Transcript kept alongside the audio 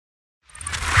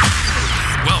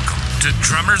to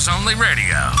Drummers Only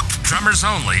Radio. Drummers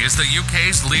Only is the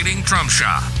UK's leading drum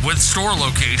shop with store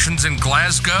locations in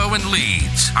Glasgow and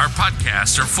Leeds. Our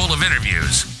podcasts are full of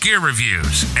interviews, gear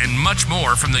reviews, and much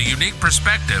more from the unique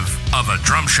perspective of a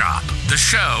drum shop. The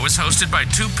show is hosted by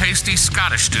two pasty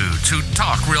Scottish dudes who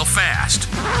talk real fast.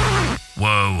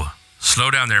 Whoa,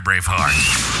 slow down there,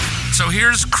 Braveheart. So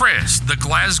here's Chris, the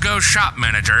Glasgow shop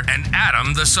manager, and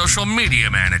Adam, the social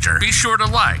media manager. Be sure to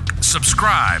like,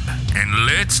 subscribe, and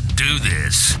let's do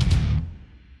this.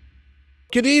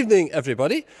 Good evening,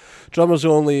 everybody. Drummers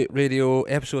Only Radio,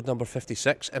 episode number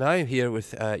 56, and I am here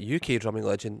with UK drumming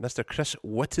legend, Mr. Chris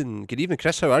Whitten. Good evening,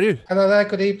 Chris. How are you? Hello there.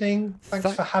 Good evening.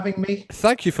 Thanks for having me.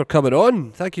 Thank you for coming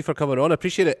on. I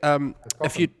appreciate it.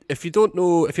 If you don't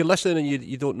know, if you're listening and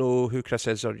you don't know who Chris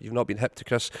is, or you've not been hip to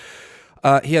Chris,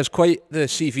 he has quite the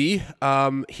CV.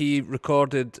 He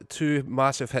recorded two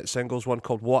massive hit singles, one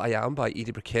called What I Am by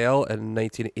Edie Brickell in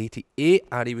 1988,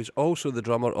 and he was also the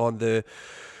drummer on the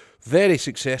very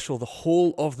successful The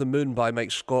Hole of the Moon by Mike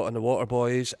Scott and the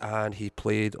Waterboys, and he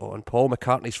played on Paul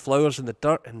McCartney's Flowers in the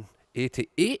Dirt in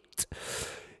 88.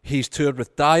 He's toured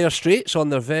with Dire Straits on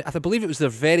their, I believe it was their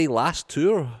very last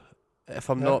tour, if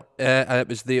I'm not, and it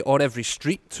was the On Every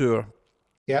Street tour.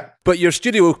 Yeah. But your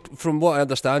studio, from what I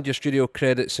understand, your studio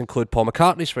credits include Paul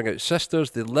McCartney, Swing Out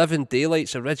Sisters, the Living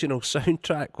Daylights original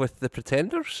soundtrack with the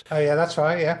Pretenders. Oh, yeah, that's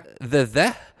right, yeah.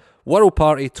 The World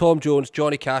Party, Tom Jones,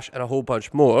 Johnny Cash, and a whole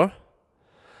bunch more.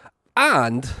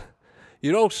 And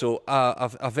you're also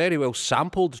a very well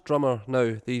sampled drummer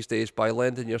now these days by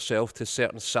lending yourself to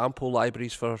certain sample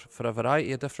libraries for a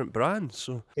variety of different brands.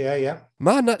 So yeah.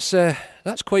 Man, that's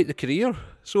quite the career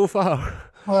so far.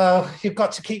 Well, you've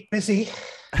got to keep busy.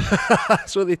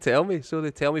 So they tell me.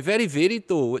 Very varied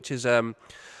though, which is, I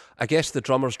guess, the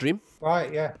drummer's dream.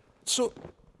 Right, yeah. So,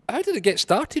 how did it get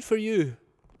started for you,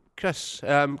 Chris?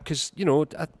 Because, you know,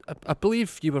 I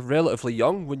believe you were relatively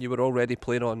young when you were already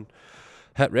playing on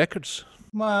hit records.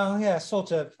 Well, yeah,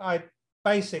 sort of. I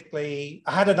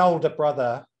had an older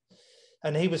brother,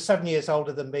 and he was 7 years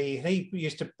older than me. He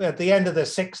used to, at the end of the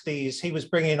 60s, he was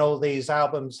bringing all these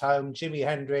albums home, Jimi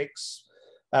Hendrix,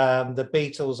 the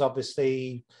Beatles,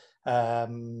 obviously,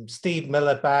 Steve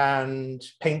Miller Band,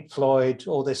 Pink Floyd,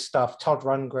 all this stuff, Todd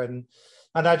Rundgren.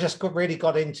 And I just really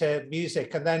got into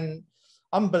music. And then,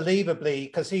 unbelievably,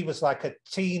 because he was like a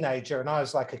teenager and I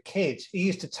was like a kid, he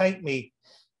used to take me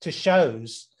to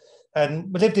shows.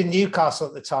 And we lived in Newcastle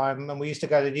at the time, and we used to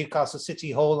go to Newcastle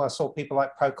City Hall. I saw people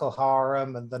like Procol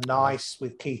Harum and The Nice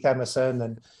with Keith Emerson.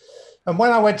 And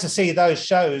when I went to see those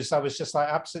shows, I was just like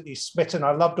absolutely smitten.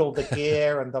 I loved all the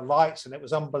gear and the lights, and it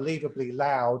was unbelievably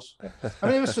loud. I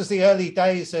mean, this was the early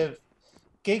days of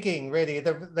gigging, really.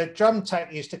 The drum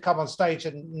tech used to come on stage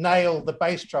and nail the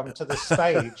bass drum to the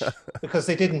stage because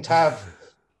they didn't have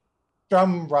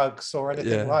drum rugs or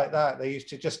anything like that. They used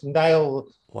to just nail.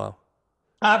 Wow.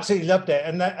 I absolutely loved it.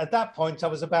 And at that point, I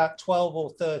was about 12 or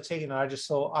 13, and I just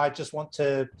thought, I just want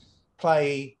to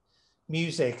play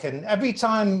music. And every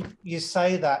time you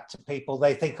say that to people,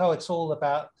 they think, oh, it's all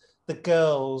about the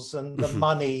girls and the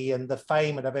money and the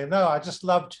fame and everything. No, I just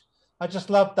loved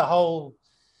the whole,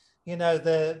 you know,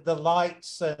 the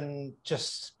lights and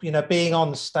just, you know, being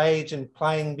on stage and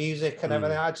playing music and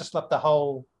everything. I just loved the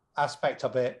whole aspect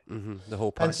of it. The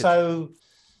whole package. And so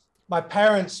my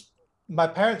parents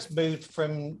moved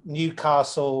from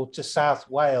Newcastle to South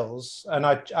Wales, and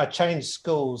I changed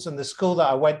schools, and the school that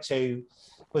I went to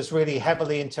was really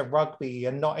heavily into rugby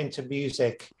and not into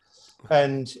music.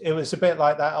 And it was a bit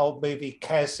like that old movie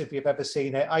Kes, if you've ever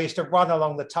seen it. I used to run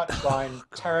along the touchline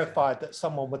terrified that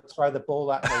someone would throw the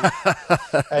ball at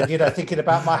me. And, you know, thinking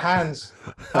about my hands.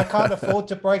 I can't afford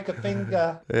to break a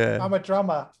finger. Yeah. I'm a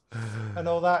drummer and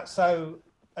all that. So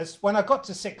when I got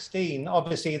to 16,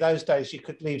 obviously those days you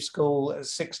could leave school at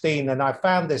 16, and I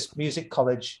found this music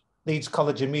college, Leeds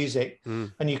College of Music,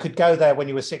 and you could go there when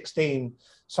you were 16.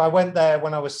 So I went there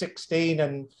when I was 16,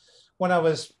 and when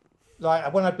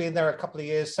I'd been there a couple of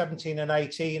years, 17 and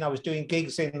 18, I was doing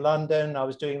gigs in London. I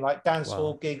was doing like dance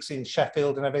hall gigs in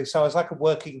Sheffield and everything. So I was like a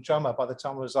working drummer by the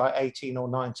time I was like 18 or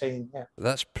 19. Yeah.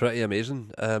 That's pretty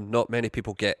amazing. Not many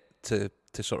people get to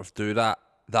sort of do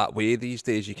that way these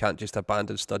days. You can't just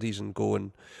abandon studies and go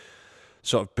and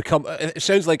sort of become, it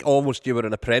sounds like almost you were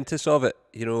an apprentice of it,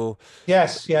 you know.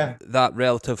 Yes, yeah. That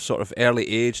relative sort of early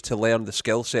age to learn the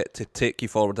skill set to take you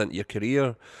forward into your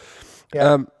career.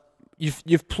 Yeah.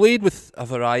 You've played with a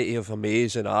variety of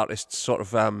amazing artists, sort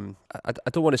of, I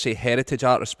don't want to say heritage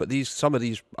artists, but some of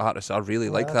these artists are really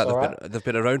like that. They've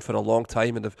been around for a long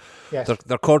time, and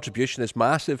their contribution is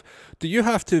massive. Do you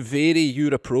have to vary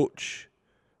your approach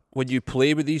when you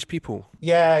play with these people?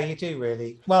 Yeah, you do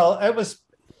really. Well, it was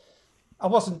I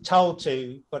wasn't told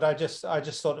to, but I just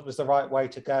thought it was the right way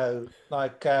to go.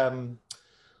 Like,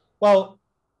 well,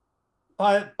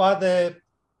 by the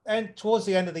end, towards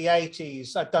the end of the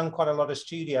 80s, I'd done quite a lot of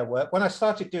studio work. When I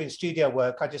started doing studio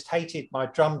work, I just hated my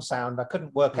drum sound. I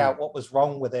couldn't work out what was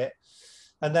wrong with it.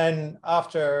 And then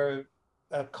after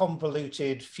a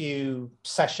convoluted few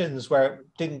sessions where it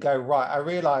didn't go right, I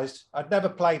realized I'd never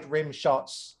played rim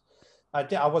shots.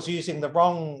 I was using the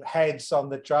wrong heads on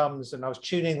the drums and I was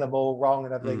tuning them all wrong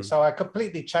and everything. So I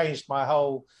completely changed my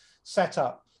whole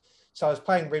setup. So I was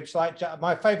playing rims like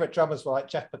my favorite drummers were like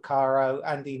Jeff Porcaro,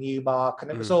 Andy Newmark,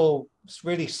 and it was all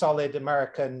really solid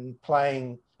American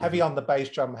playing, heavy on the bass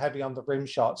drum, heavy on the rim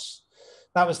shots.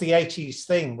 That was the 80s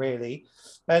thing, really.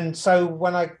 And so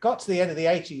when I got to the end of the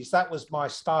 80s, that was my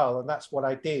style and that's what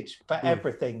I did for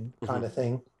everything kind of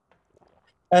thing.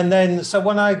 And then, so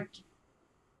when I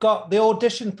got the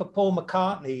audition for Paul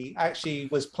McCartney, actually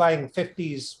was playing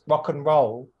 50s rock and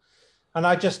roll. And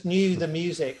I just knew the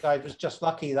music. I was just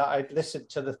lucky that I'd listened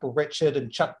to Little Richard and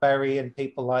Chuck Berry and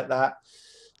people like that.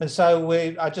 And so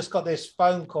I just got this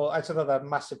phone call. It's another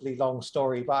massively long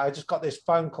story, but I just got this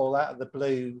phone call out of the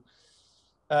blue.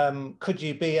 Could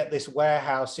you be at this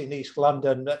warehouse in East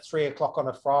London at 3:00 on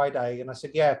a Friday? And I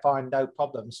said, yeah, fine, no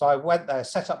problem. So I went there,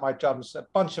 set up my drums, a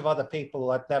bunch of other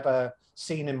people I'd never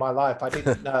seen in my life, I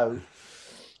didn't know.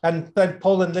 And then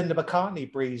Paul and Linda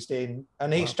McCartney breezed in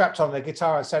and he strapped on the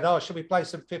guitar and said, oh, should we play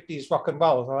some 50s rock and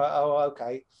roll? I'm like, oh,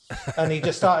 okay. And he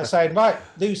just started saying, right,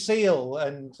 Lucille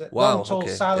and Long Tall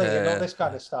Sally and all this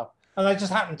kind of stuff. And I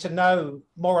just happened to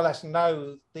more or less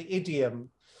know the idiom.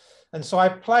 And so I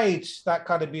played that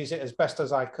kind of music as best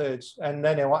as I could. And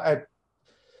then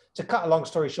to cut a long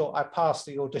story short, I passed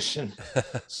the audition.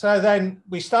 So then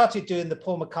we started doing the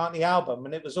Paul McCartney album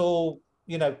and it was all,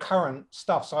 current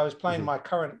stuff. So I was playing my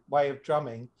current way of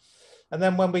drumming. And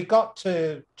then when we got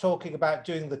to talking about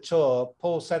doing the tour,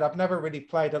 Paul said, I've never really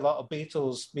played a lot of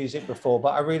Beatles music before, but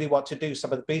I really want to do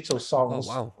some of the Beatles songs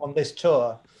on this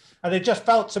tour. And it just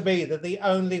felt to me that the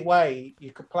only way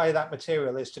you could play that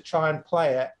material is to try and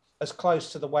play it as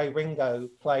close to the way Ringo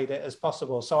played it as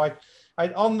possible. So I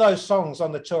on those songs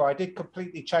on the tour, I did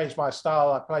completely change my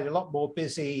style. I played a lot more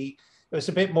busy. It was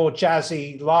a bit more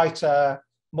jazzy, lighter,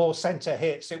 more center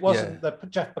hits. It wasn't the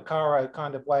Jeff Porcaro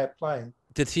kind of way of playing.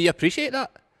 Did he appreciate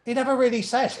that? He never really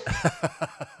said.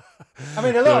 I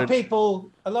mean, a lot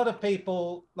of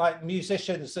people like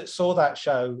musicians that saw that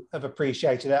show have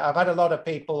appreciated it. I've had a lot of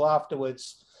people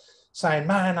afterwards saying,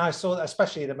 man, I saw that,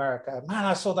 especially in America, man,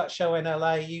 I saw that show in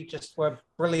LA. You just were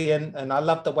brilliant. And I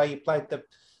loved the way you played the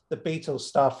Beatles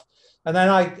stuff. And then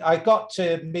I got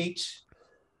to meet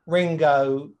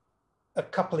Ringo a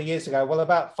couple of years ago. Well,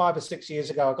 about 5 or 6 years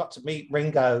ago, I got to meet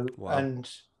Ringo. Wow. And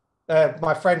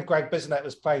my friend Greg Bisnet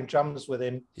was playing drums with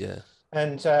him. Yeah.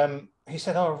 And he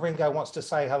said, oh, Ringo wants to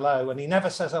say hello. And he never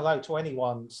says hello to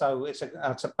anyone. So it's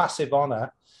a massive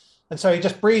honor. And so he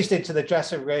just breezed into the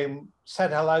dressing room,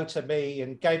 said hello to me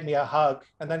and gave me a hug.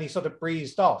 And then he sort of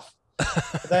breezed off.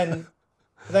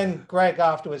 Then Greg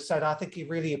afterwards said, I think he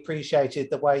really appreciated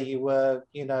the way you were,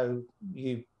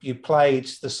 you played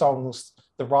the songs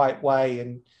the right way.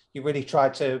 And you really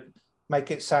tried to make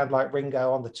it sound like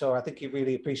Ringo on the tour. I think he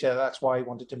really appreciated it. That's why he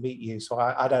wanted to meet you. So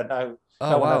I don't know.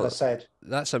 No one ever said.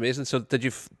 That's amazing. So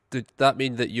did that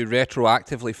mean that you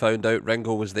retroactively found out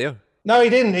Ringo was there? No,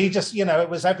 he didn't. He just, it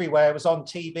was everywhere. It was on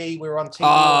TV. We were on TV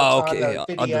all the time.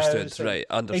 Okay. Understood. Right.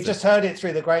 Understood. He just heard it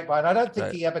through the grapevine. I don't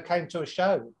think he ever came to a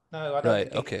show. No, I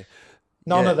don't think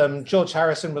None of them. George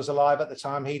Harrison was alive at the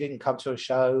time. He didn't come to a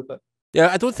show. But yeah,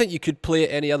 I don't think you could play it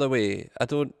any other way. I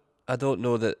don't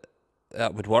know that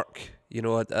would work. I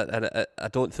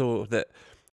don't know that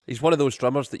he's one of those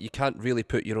drummers that you can't really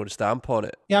put your own stamp on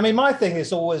it. Yeah, I mean, my thing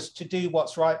is always to do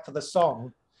what's right for the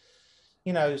song.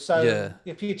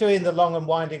 If you're doing The Long and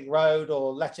Winding Road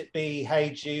or Let It Be, Hey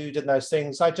Jude and those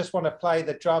things, I just want to play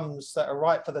the drums that are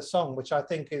right for the song, which I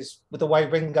think is the way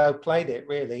Ringo played it,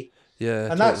 really.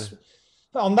 Yeah. And that's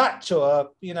on that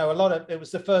tour, it was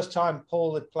the first time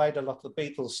Paul had played a lot of the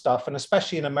Beatles stuff. And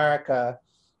especially in America,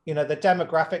 the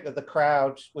demographic of the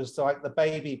crowd was like the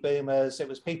baby boomers. It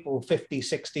was people 50,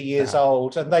 60 years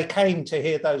old, and they came to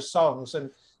hear those songs. And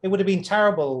it would have been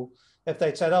terrible if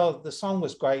they'd said, oh, the song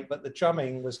was great, but the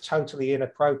drumming was totally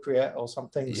inappropriate or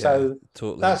something. Yeah, so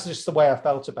totally. That's just the way I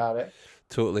felt about it.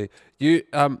 Totally. You,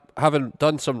 having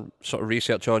done some sort of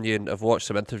research on you and I've watched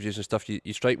some interviews and stuff,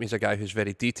 you strike me as a guy who's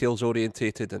very details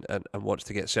orientated and wants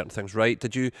to get certain things right.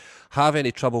 Did you have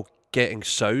any trouble getting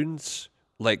sounds?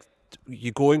 Like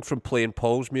you going from playing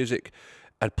Paul's music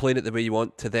and playing it the way you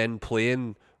want to then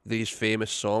playing these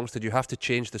famous songs? Did you have to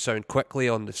change the sound quickly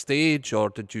on the stage, or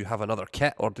did you have another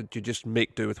kit, or did you just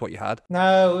make do with what you had?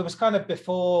 No, it was kind of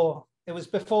before. It was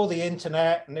before the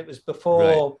internet, and it was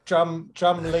before drum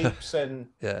loops, and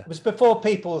it was before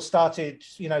people started,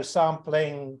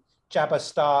 sampling Jabba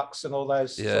Starks and all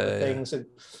those sort of things. And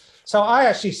so I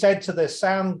actually said to the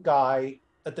sound guy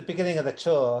at the beginning of the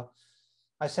tour,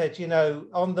 I said,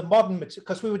 on the modern material,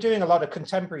 because we were doing a lot of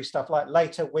contemporary stuff like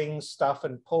later Wings stuff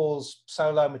and Paul's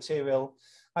solo material.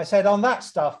 I said, on that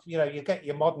stuff, you get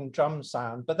your modern drum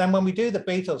sound. But then when we do the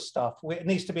Beatles stuff, it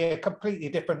needs to be a completely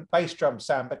different bass drum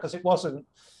sound, because it wasn't,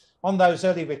 on those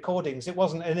early recordings, it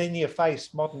wasn't an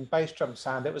in-your-face modern bass drum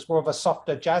sound. It was more of a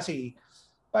softer, jazzy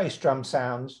bass drum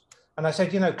sound. And I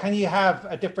said, can you have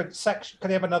a different section? Can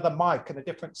you have another mic and a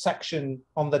different section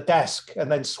on the desk,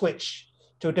 and then switch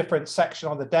to a different section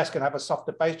on the desk and have a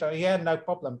softer bass drum? Yeah, no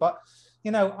problem. But,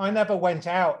 I never went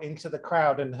out into the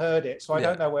crowd and heard it. So I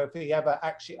don't know whether he ever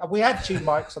actually, we had 2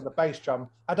 mics on the bass drum.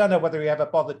 I don't know whether he ever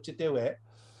bothered to do it,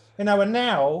 and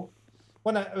now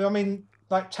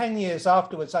like 10 years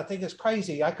afterwards, I think it's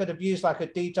crazy. I could have used like a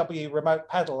DW remote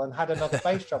pedal and had another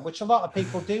bass drum, which a lot of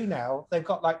people do now. They've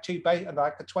got like 2 bass,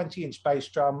 like a 20-inch bass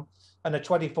drum and a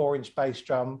 24-inch bass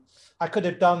drum. I could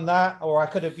have done that, or I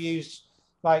could have used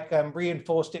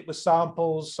reinforced it with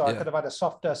samples. So I could have had a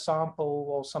softer sample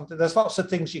or something. There's lots of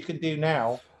things you can do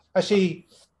now. Actually,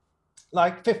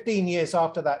 like 15 years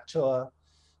after that tour,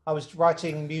 I was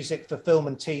writing music for film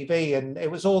and TV, and it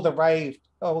was all the rave,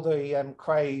 all the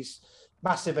craze,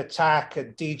 Massive Attack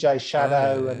and DJ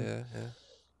Shadow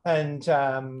and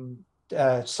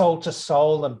Soul to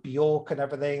Soul and Bjork and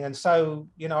everything. And so,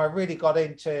 I really got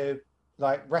into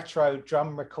like retro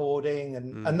drum recording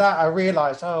and that I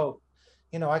realized,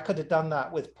 I could have done that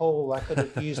with Paul. I could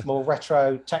have used more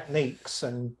retro techniques,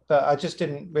 but I just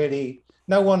didn't really.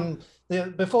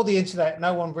 Before the internet,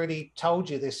 no one really told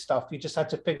you this stuff. You just had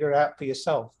to figure it out for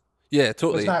yourself. Yeah,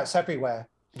 totally. Because now it's everywhere.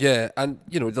 Yeah, and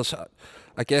there's,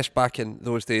 I guess back in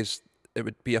those days, it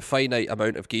would be a finite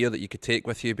amount of gear that you could take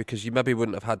with you, because you maybe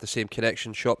wouldn't have had the same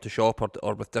connection shop to shop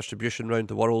or with distribution around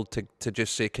the world to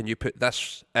just say, can you put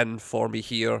this in for me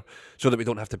here so that we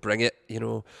don't have to bring it,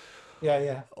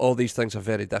 Yeah. All these things are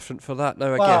very different for that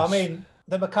now, I guess. Well, I mean,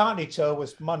 the McCartney tour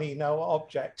was money, no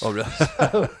object. Oh, really?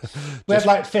 So we had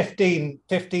like 15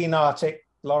 Arctic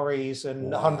lorries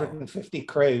and 150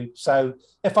 crew. So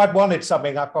if I'd wanted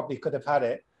something, I probably could have had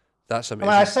it. That's amazing.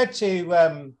 I said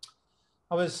to,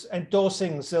 I was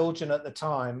endorsing Zildjian at the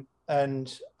time,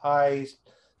 and I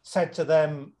said to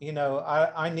them,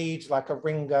 I need like a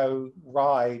Ringo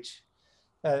ride.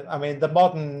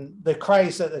 The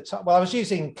craze at the time, well, I was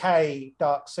using K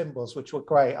dark cymbals, which were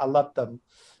great. I loved them.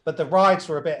 But the rides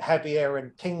were a bit heavier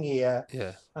and kingier.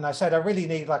 Yeah. And I said, I really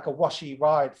need like a washy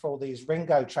ride for all these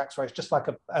Ringo tracks where it's just like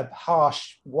a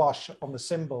harsh wash on the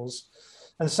cymbals.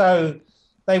 And so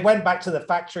they went back to the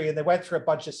factory and they went through a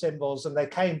bunch of cymbals, and they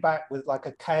came back with like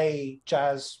a K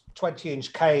jazz,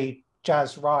 20-inch K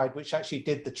jazz ride, which actually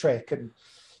did the trick.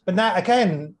 But now,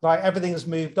 again, like everything's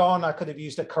moved on. I could have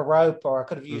used a Karope, or I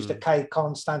could have used a K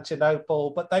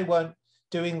Constantinople, but they weren't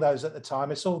doing those at the time.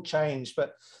 It's all changed,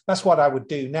 but that's what I would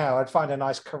do now. I'd find a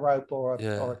nice Karope or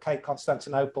a K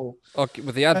Constantinople. Okay,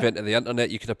 with the advent of the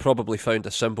internet, you could have probably found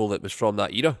a cymbal that was from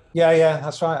that era. Yeah,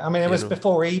 that's right. I mean, it was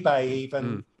before eBay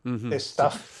even, this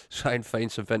stuff. Try and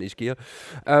find some vintage gear.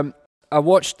 I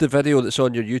watched the video that's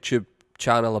on your YouTube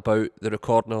channel about the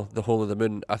recording of The Hole of the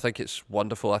Moon. I think it's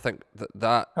wonderful. I think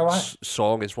that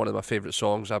song is one of my favourite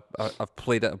songs. I've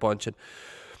played it a bunch, and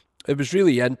it was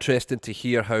really interesting to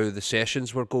hear how the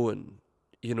sessions were going.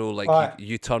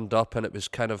 You turned up, and it was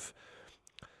kind of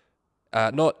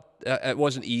it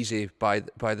wasn't easy by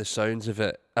the sounds of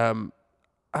it.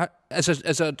 As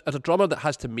a drummer that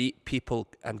has to meet people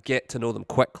and get to know them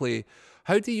quickly,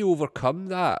 how do you overcome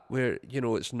that, where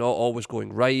it's not always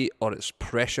going right, or it's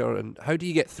pressure, and how do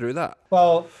you get through that?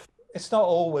 Well, it's not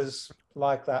always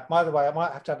like that. By the way, I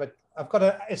might have to have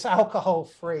it's alcohol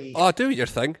free. Oh, do your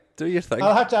thing.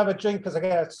 I'll have to have a drink because I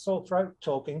get a sore throat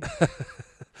talking.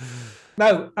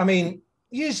 No, I mean,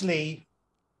 usually,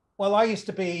 well, I used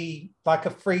to be like a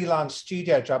freelance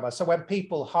studio drummer. So when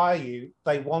people hire you,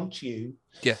 they want you.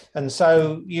 Yeah. And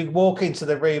so you walk into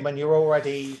the room and you're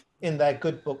already in their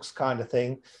good books kind of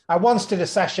thing. I once did a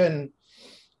session,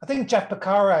 I think Jeff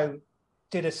Porcaro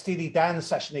did a Steely Dan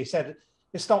session. He said,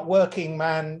 "It's not working,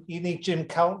 man. You need Jim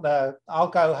Keltner. I'll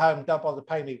go home, don't bother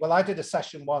pay me." Well, I did a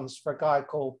session once for a guy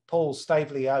called Paul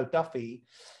Staveley O'Duffy,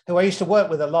 who I used to work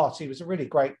with a lot. He was a really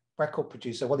great record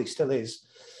producer. Well, he still is.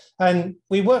 And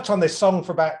we worked on this song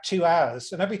for about 2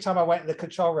 hours. And every time I went in the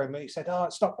control room, he said, oh,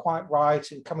 it's not quite right.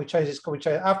 And can we change this? Can we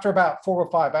change it? After about 4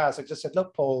 or 5 hours, I just said,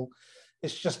 look, Paul,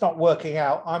 it's just not working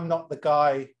out. I'm not the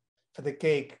guy for the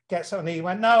gig. Get something. And he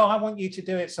went, no, I want you to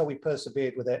do it. So we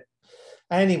persevered with it.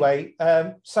 Anyway,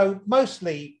 so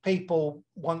mostly people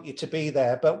want you to be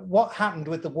there. But what happened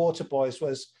with the Waterboys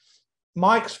was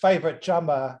Mike's favorite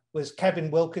drummer was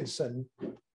Kevin Wilkinson,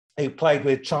 who played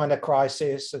with China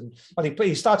Crisis. And well,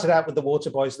 he started out with the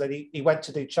Waterboys, then he went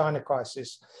to do China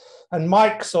Crisis. And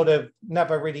Mike sort of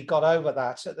never really got over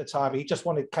that at the time. He just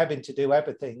wanted Kevin to do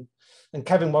everything. And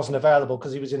Kevin wasn't available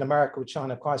because he was in America with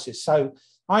China Crisis. So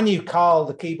I knew Carl,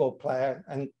 the keyboard player,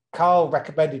 and Carl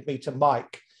recommended me to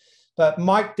Mike. But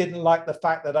Mike didn't like the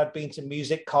fact that I'd been to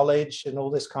music college and all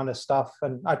this kind of stuff.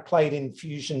 And I'd played in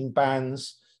fusion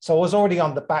bands. So I was already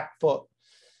on the back foot.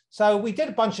 So we did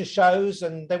a bunch of shows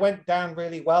and they went down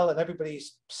really well. And everybody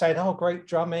said, oh, great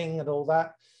drumming and all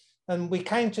that. And we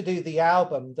came to do the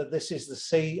album, the This Is the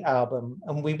Sea album.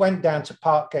 And we went down to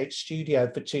Parkgate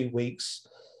Studio for 2 weeks.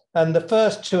 And the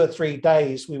first 2 or 3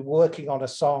 days, we were working on a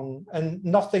song and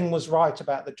nothing was right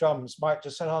about the drums. Mike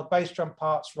just said, oh, the bass drum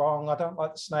part's wrong. I don't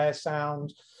like the snare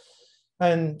sound.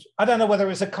 And I don't know whether it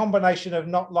was a combination of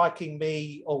not liking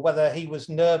me or whether he was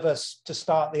nervous to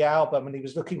start the album and he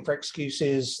was looking for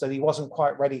excuses that he wasn't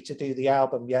quite ready to do the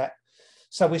album yet.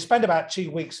 So we spent about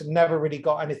 2 weeks and never really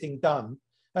got anything done.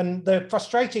 And the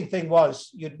frustrating thing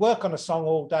was you'd work on a song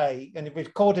all day and you'd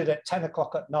record it at 10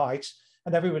 o'clock at night.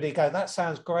 And everybody go, that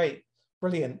sounds great,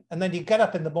 brilliant. And then you get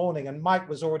up in the morning and Mike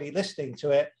was already listening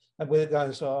to it. And we're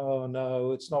going, oh,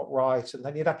 no, it's not right. And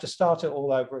then you'd have to start it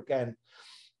all over again.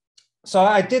 So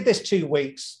I did this 2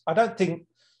 weeks. I don't think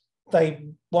they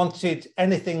wanted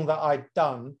anything that I'd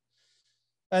done.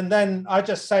 And then I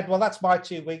just said, well, that's my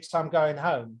 2 weeks. I'm going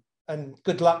home and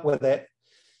good luck with it.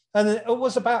 And it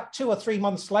was about 2 or 3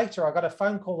 months later, I got a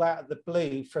phone call out of the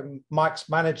blue from Mike's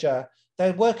manager.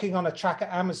 They're working on a track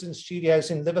at Amazon Studios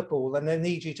in Liverpool and they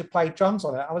need you to play drums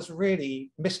on it. I was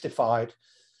really mystified.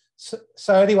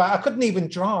 So anyway, I couldn't even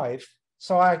drive.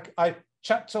 So I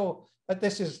chucked all,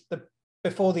 this is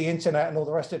before the internet and all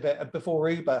the rest of it, and before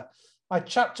Uber, I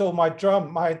chucked all my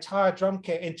entire drum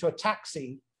kit into a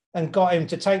taxi and got him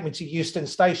to take me to Euston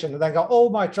Station and then got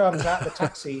all my drums out of the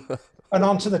taxi and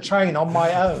onto the train on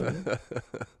my own,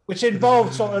 which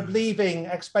involved sort of leaving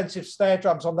expensive snare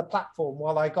drums on the platform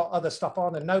while I got other stuff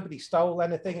on and nobody stole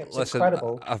anything. It was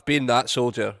incredible. I've been that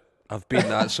soldier.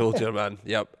 Man.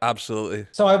 Yep, absolutely.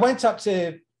 So I went up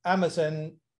to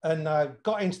Amazon and I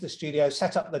got into the studio,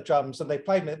 set up the drums and they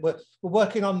played me. We're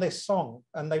working on this song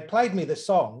and they played me the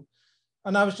song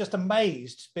and I was just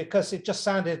amazed because it just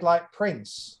sounded like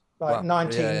Prince, like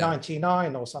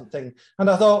 1999 or something. And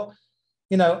I thought,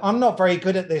 you know, I'm not very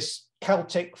good at this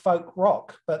Celtic folk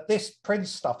rock, but this Prince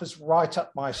stuff is right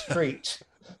up my street.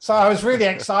 So I was really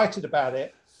excited about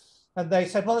it. And they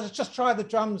said, well, let's just try the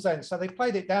drums then. So they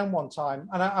played it down one time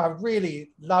and I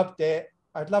really loved it.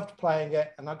 I loved playing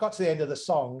it. And I got to the end of the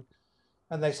song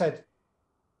and they said,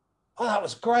 oh, that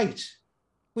was great.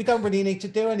 We don't really need to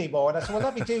do any more. And I said, well,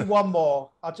 let me do one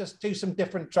more. I'll just do some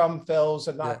different drum fills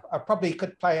and I probably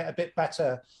could play it a bit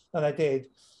better than I did.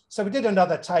 So we did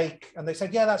another take and they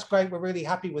said, yeah, that's great. We're really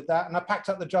happy with that. And I packed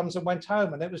up the drums and went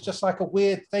home. And it was just like a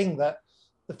weird thing that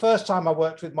the first time I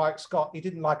worked with Mike Scott, he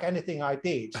didn't like anything I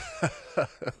did.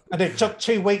 And it took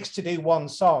 2 weeks to do one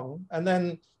song. And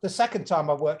then the second time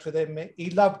I worked with him, he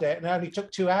loved it. And it only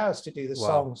took 2 hours to do the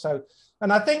song. So,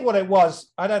 and I think what it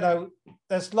was, I don't know,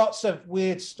 there's lots of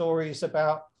weird stories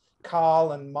about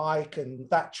Carl and Mike and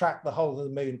that track, The Hole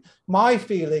in the Moon. My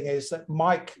feeling is that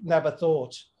Mike never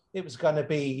thought it was going to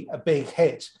be a big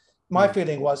hit. My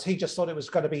feeling was he just thought it was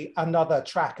going to be another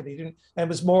track and he didn't, and it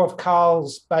was more of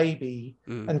Carl's baby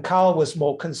and Carl was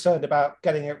more concerned about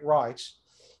getting it right.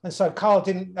 And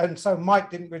so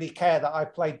Mike didn't really care that I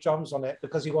played drums on it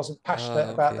because he wasn't passionate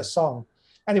about the song.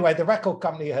 Anyway, the record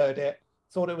company heard it,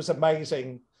 thought it was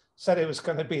amazing, said it was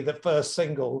going to be the first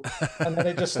single. And then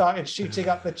it just started shooting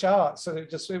up the charts. And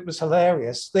it was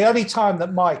hilarious. The only time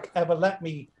that Mike ever let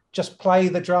me just play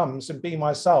the drums and be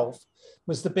myself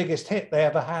was the biggest hit they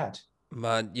ever had.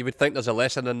 Man, you would think there's a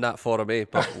lesson in that for him,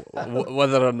 but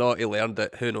whether or not he learned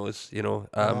it, who knows, you know.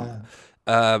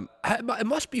 It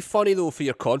must be funny, though, for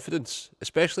your confidence,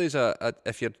 especially as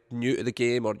if you're new to the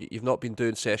game or you've not been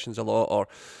doing sessions a lot, or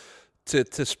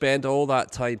to spend all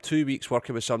that time, 2 weeks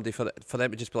working with somebody for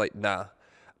them to just be like, nah,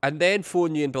 and then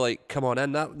phone you and be like, come on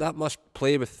in. That must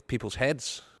play with people's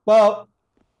heads. Well,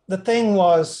 the thing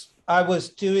was, I was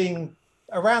doing,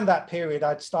 around that period,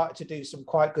 I'd started to do some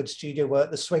quite good studio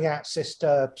work, the Swing Out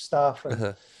Sister stuff.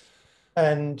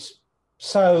 And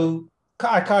so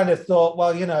I kind of thought, well,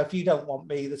 if you don't want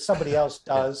me, that somebody else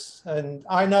does. And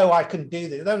I know I can do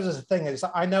this. That was the thing, is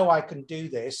I know I can do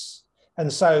this.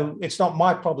 And so it's not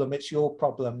my problem, it's your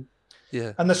problem.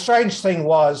 Yeah. And the strange thing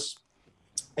was,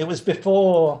 it was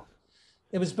before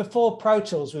Pro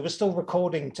Tools. We were still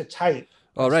recording to tape.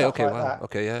 Oh, right. Okay. Wow. That.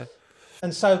 Okay. Yeah.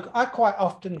 And so I quite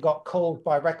often got called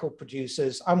by record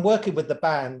producers. I'm working with the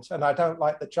band and I don't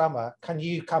like the drummer. Can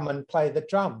you come and play the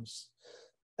drums?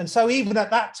 And so even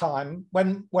at that time,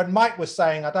 when Mike was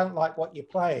saying, I don't like what you're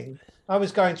playing, I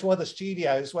was going to other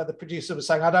studios where the producer was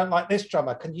saying, I don't like this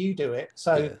drummer. Can you do it?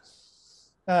 So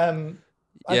I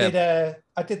did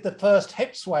the first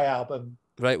Hipsway album.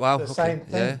 Right. Wow. The same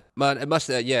thing. Yeah. Man, it must.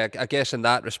 I guess in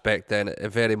that respect, then it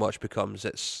very much becomes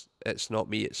it's not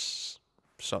me. It's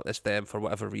them for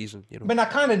whatever reason. I mean, I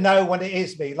kind of know when it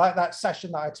is me. Like that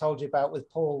session that I told you about with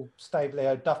Paul Staveley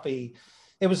O'Duffy.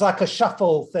 It was like a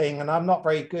shuffle thing, and I'm not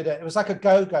very good at it. It was like a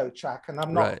go-go track, and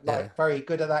I'm not very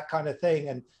good at that kind of thing.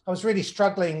 And I was really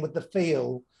struggling with the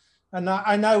feel. And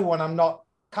I know when I'm not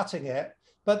cutting it.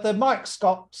 But the Mike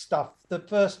Scott stuff, the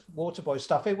first Waterboy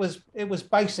stuff, it was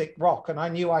basic rock, and I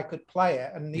knew I could play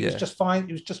it. And he was just fine.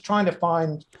 He was just trying to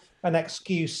find an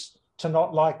excuse to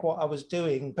not like what I was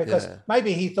doing, because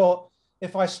maybe he thought,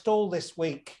 if I stall this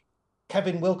week,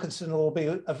 Kevin Wilkinson will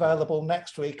be available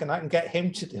next week, and I can get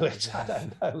him to do it. I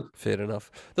don't know. Fair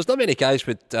enough. There's not many guys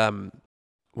would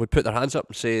put their hands up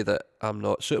and say that I'm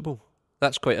not suitable.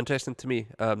 That's quite interesting to me.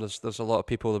 There's a lot of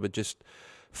people that would just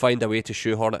find a way to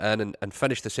shoehorn it in and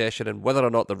finish the session, and whether or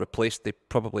not they're replaced, they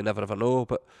probably never ever know.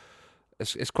 But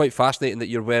it's quite fascinating that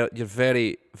you're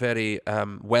very, very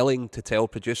willing to tell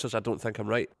producers, I don't think I'm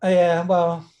right. Yeah,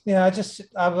 well, yeah,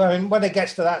 I mean, when it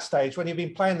gets to that stage, when you've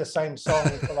been playing the same song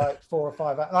for like 4 or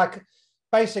 5 hours, like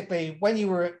basically when you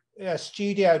were a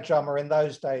studio drummer in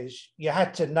those days, you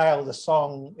had to nail the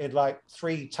song in like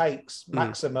 3 takes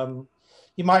maximum.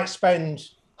 You might spend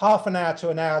half an hour to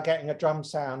an hour getting a drum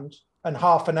sound, and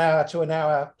half an hour to an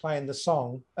hour playing the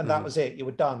song, and that was it. You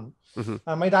were done.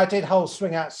 I mean, I did whole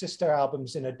Swing Out Sister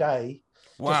albums in a day,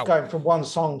 just going from one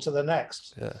song to the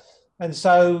next. Yeah. And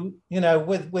so,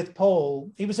 with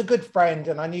Paul, he was a good friend,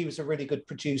 and I knew he was a really good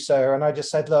producer. And I just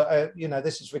said, look,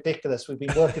 this is ridiculous. We've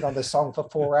been working on this song for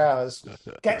 4 hours.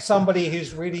 Get somebody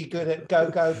who's really good at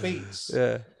go-go beats.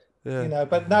 Yeah. Yeah.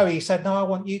 But no, he said, no, I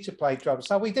want you to play drums.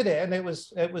 So we did it, and it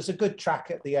was a good track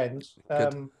at the end.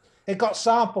 It got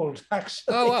sampled,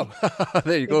 actually. Oh, wow.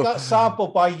 There you go. It got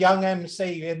sampled by Young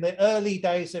MC in the early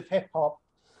days of hip hop.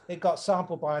 It got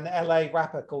sampled by an LA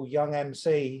rapper called Young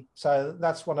MC. So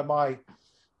that's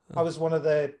I was one of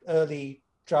the early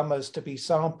drummers to be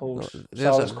sampled.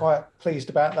 So I was quite pleased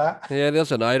about that. Yeah,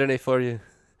 there's an irony for you.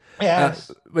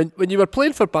 Yes. When you were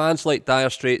playing for bands like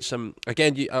Dire Straits,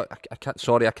 again, I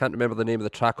can't remember the name of the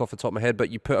track off the top of my head,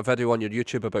 but you put a video on your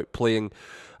YouTube about playing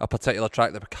a particular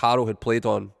track that Caro had played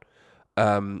on.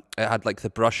 It had like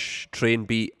the brush train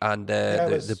beat and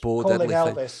the Bo Diddley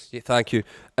Elvis. Yeah, thank you.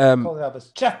 Calling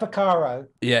Elvis. Jeff Porcaro.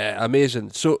 Yeah, amazing.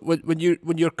 So when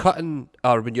you're cutting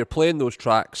or when you're playing those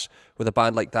tracks with a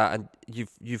band like that, and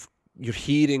you're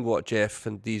hearing what Jeff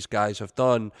and these guys have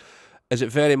done, is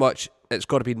it very much it's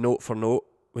got to be note for note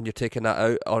when you're taking that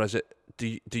out, or is it?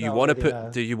 Do you want to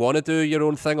put? Do you want to do your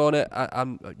own thing on it?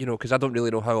 I'm because I don't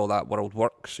really know how all that world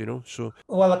works. So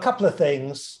well, a couple of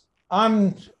things.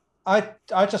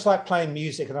 I just like playing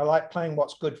music, and I like playing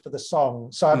what's good for the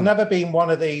song. So I've never been one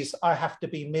of these I have to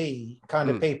be me kind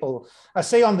of people. I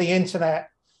see on the internet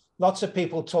lots of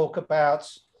people talk about,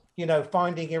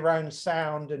 finding your own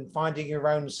sound and finding your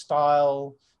own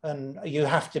style, and you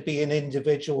have to be an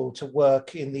individual to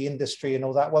work in the industry and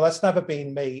all that. Well, that's never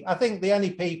been me. I think the only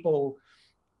people,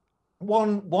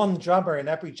 one drummer in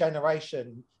every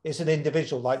generation is an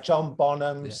individual, like John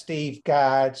Bonham, Steve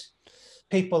Gadd,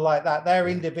 people like that. They're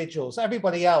individuals.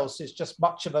 Everybody else is just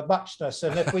much of a muchness.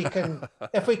 And if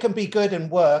we can be good and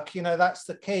work, that's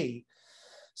the key.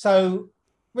 So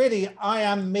really, I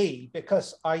am me,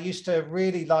 because I used to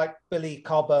really like Billy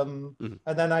Cobham,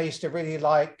 and then I used to really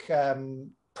like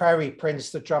Prairie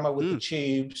Prince, the drummer with the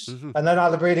Tubes, and then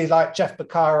I really like Jeff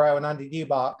Porcaro and Andy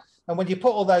Newmark. And when you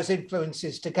put all those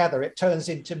influences together, it turns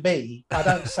into me. I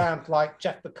don't sound like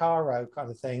Jeff Porcaro kind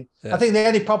of thing. Yeah. I think the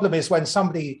only problem is when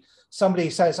somebody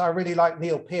says, I really like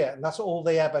Neil Peart, and that's all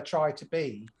they ever try to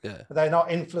be. Yeah. They're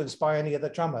not influenced by any of the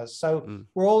drummers. So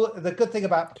the good thing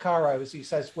about Porcaro is he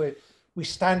says we're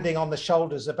standing on the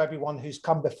shoulders of everyone who's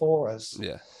come before us.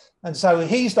 Yeah. And so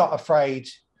he's not afraid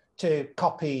to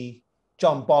copy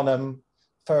John Bonham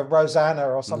for Rosanna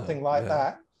or something like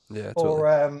that. Yeah, totally.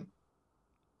 Or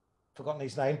forgotten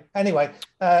his name. Anyway,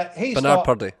 he's Bernard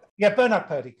Purdie. Yeah, Bernard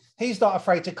Purdie. He's not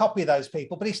afraid to copy those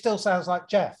people, but he still sounds like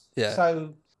Jeff. Yeah.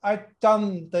 So I'd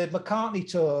done the McCartney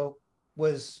tour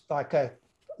was like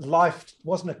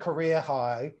wasn't a career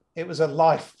high. It was a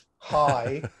life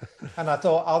high. And I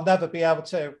thought I'll never be able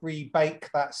to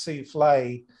rebake that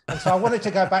souffle. And so I wanted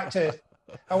to go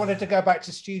back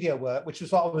to studio work, which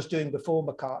was what I was doing before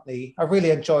McCartney. I really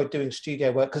enjoyed doing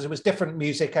studio work because it was different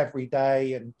music every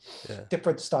day and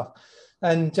different stuff.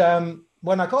 And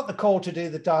when I got the call to do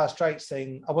the Dire Straits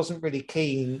thing, I wasn't really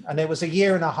keen. And it was a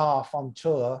year and a half on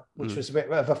tour, which was a bit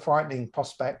of a frightening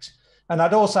prospect. And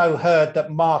I'd also heard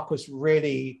that Mark was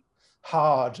really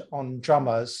hard on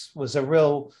drummers,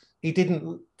 he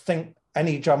didn't think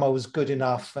any drummer was good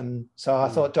enough. And so I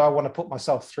thought, do I want to put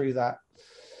myself through that?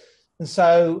 And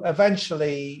so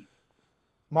eventually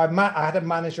I had a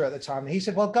manager at the time, and he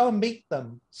said, well, go and meet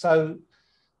them. So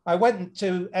I went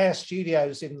to Air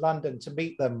Studios in London to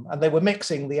meet them, and they were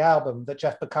mixing the album that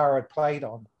Jeff Porcaro had played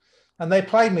on. And they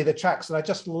played me the tracks, and I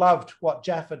just loved what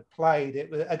Jeff had played.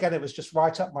 It was just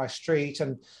right up my street.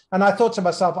 And I thought to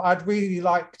myself, I'd really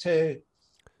like to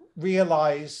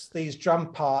realize these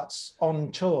drum parts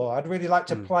on tour. I'd really like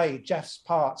to play Jeff's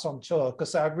parts on tour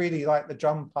because I really like the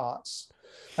drum parts.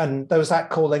 And there was that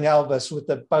Calling Elvis with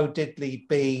the Bo Diddley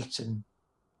beat,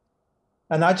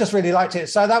 and I just really liked it.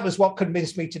 So that was what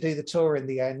convinced me to do the tour in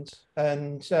the end.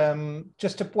 And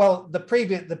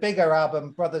the bigger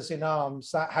album, Brothers in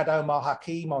Arms, that had Omar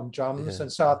Hakim on drums. Yeah.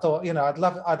 And so I thought,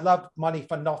 I'd love Money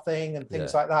for Nothing and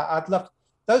things like that.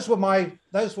 Those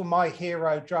were my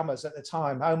hero drummers at the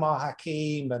time, Omar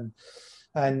Hakim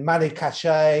and Manu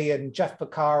Katché and Jeff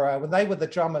Porcaro, and they were the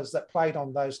drummers that played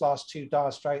on those last two Dire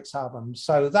Straits albums.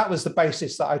 So that was the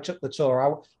basis that I took the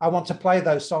tour. I want to play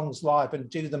those songs live and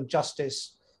do them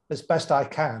justice as best I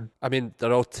can. I mean,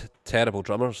 they're all terrible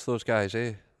drummers, those guys,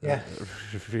 eh? Yeah.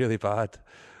 Really bad.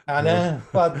 I know.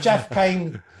 Well, Jeff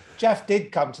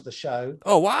did come to the show.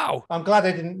 Oh, wow. I'm glad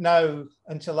I didn't know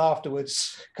until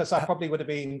afterwards, because I probably would have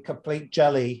been complete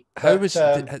jelly. How was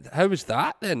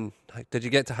that then? Did you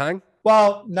get to hang?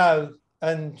 Well, no.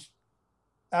 And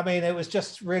I mean, it was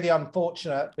just really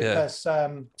unfortunate because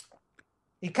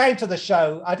he came to the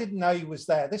show. I didn't know he was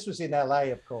there. This was in LA,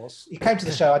 of course. He came to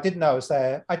the show. I didn't know I was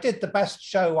there. I did the best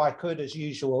show I could as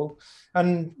usual.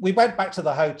 And we went back to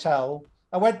the hotel.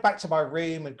 I went back to my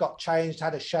room and got changed,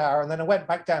 had a shower. And then I went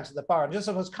back down to the bar. And just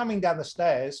as I was coming down the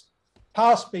stairs,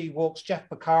 past me walks Jeff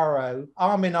Porcaro,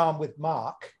 arm in arm with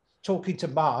Mark, talking to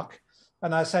Mark.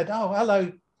 And I said, oh,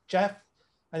 hello, Jeff.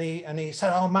 And he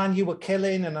said, oh, man, you were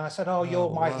killing. And I said, oh, you're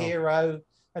my hero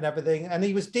and everything. And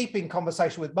he was deep in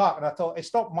conversation with Mark. And I thought,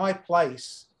 it's not my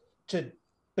place to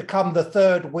become the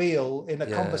third wheel in a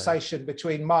conversation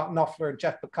between Mark Knopfler and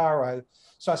Jeff Porcaro.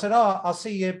 So I said, oh, I'll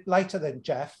see you later then,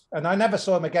 Jeff. And I never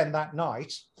saw him again that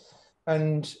night.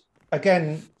 And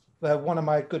again, one of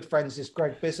my good friends is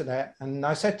Greg Bisonet. And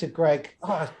I said to Greg,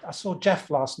 oh, I saw Jeff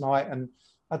last night and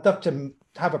I'd love to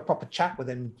have a proper chat with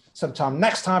him sometime.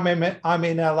 Next time I'm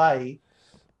in LA,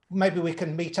 maybe we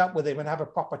can meet up with him and have a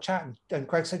proper chat. And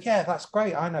Greg said, yeah, that's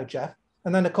great. I know Jeff.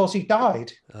 And then, of course, he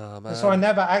died. Oh, man. And so I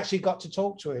never actually got to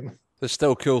talk to him. It's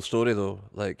still a cool story, though.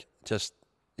 Like, just,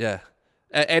 yeah.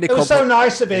 It was so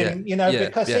nice of him,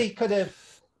 because he could have,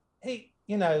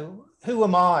 who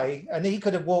am I? And he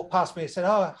could have walked past me and said,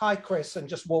 oh, hi, Chris, and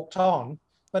just walked on.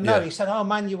 But no, he said, oh,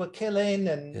 man, you were killing.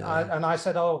 And I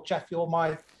said, oh, Jeff, you're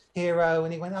my hero.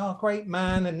 And he went, oh, great,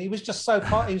 man. And he was just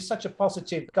he was such a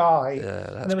positive guy.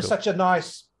 Yeah, and it was such a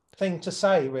nice thing to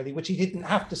say, really, which he didn't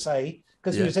have to say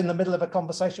because he was in the middle of a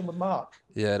conversation with Mark.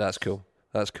 Yeah, that's cool.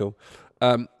 That's cool.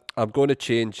 I'm going to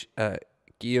change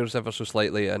gears ever so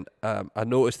slightly. And I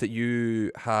noticed that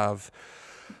you have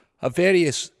a very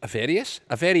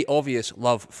obvious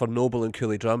love for Noble and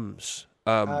Cooley drums.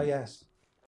 Yes.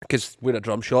 Because we're a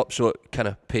drum shop, so it kind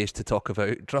of pays to talk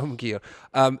about drum gear.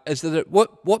 Is there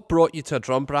what brought you to a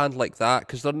drum brand like that?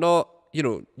 Because they're not,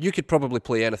 you could probably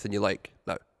play anything you like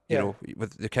now,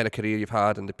 with the kind of career you've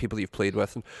had and the people you've played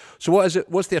with. And so what is it?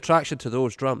 What's the attraction to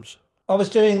those drums? I was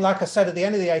doing, like I said, at the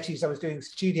end of the 80s, I was doing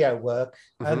studio work,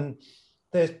 and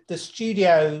the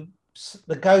studio,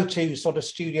 the go-to sort of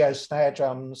studio snare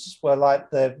drums were like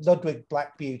the Ludwig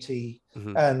Black Beauty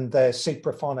and the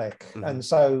Supraphonic. And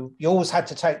so you always had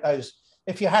to take those.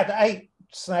 If you had 8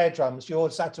 snare drums, you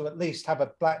always had to at least have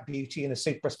a Black Beauty and a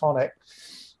Supraphonic.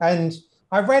 And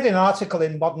I read an article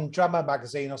in Modern Drummer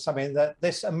magazine or something that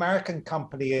this American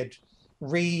company had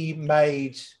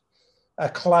remade a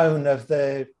clone of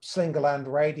the Slingerland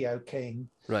Radio King.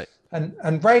 Right.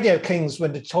 And Radio Kings were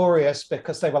notorious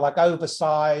because they were like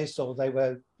oversized, or they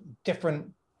were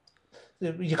different.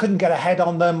 You couldn't get a head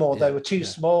on them, or they were too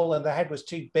small and the head was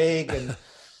too big.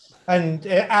 And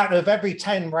out of every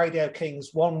 10 Radio Kings,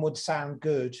 one would sound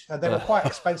good. And they were quite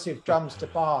expensive drums to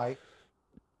buy.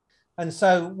 And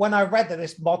so when I read that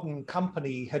this modern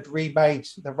company had remade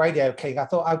the Radio King, I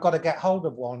thought I've got to get hold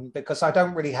of one because I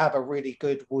don't really have a really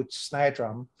good wood snare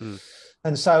drum.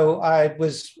 And so I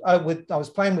was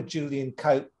playing with Julian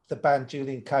Cope, the band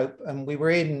Julian Cope, and we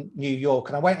were in New York,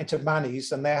 and I went into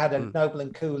Manny's and they had a Noble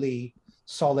and Cooley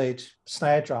solid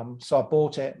snare drum. So I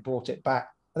bought it and brought it back.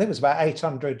 I think it was about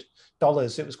 $800.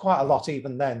 It was quite a lot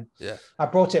even then. Yeah. I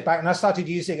brought it back and I started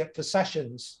using it for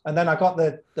sessions. And then I got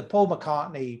the Paul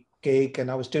McCartney gig and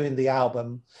I was doing the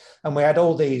album, and we had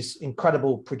all these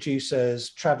incredible producers,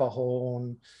 Trevor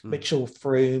Horn, Mitchell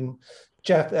Froome,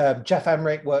 Jeff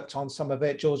Emmerich worked on some of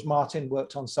it, George Martin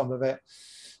worked on some of it.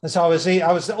 And so I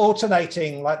was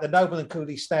alternating like the Noble and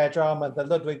Cooley snare drum and the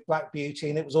Ludwig Black Beauty,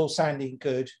 and it was all sounding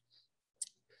good.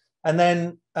 And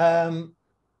then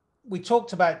we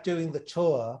talked about doing the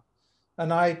tour,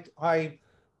 and I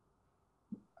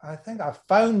think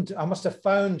I must have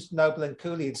phoned Noble and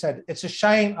Cooley and said, it's a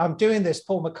shame I'm doing this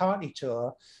Paul McCartney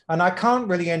tour and I can't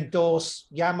really endorse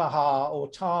Yamaha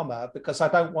or Tama because I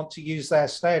don't want to use their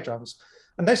snare drums.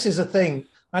 And this is a thing.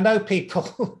 I know people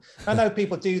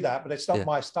do that, but it's not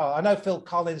my style. I know Phil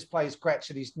Collins plays Gretsch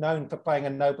and he's known for playing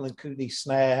a Noble and Cooley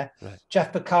snare. Right.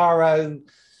 Jeff Porcaro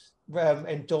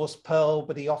endorsed Pearl,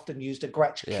 but he often used a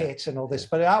Gretsch kit and all this,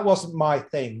 but that wasn't my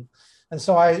thing. And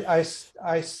so I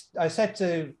said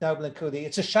to Noble and Cooley,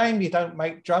 it's a shame you don't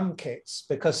make drum kits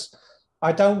because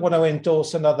I don't want to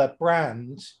endorse another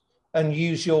brand and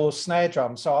use your snare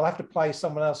drum. So I'll have to play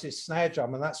someone else's snare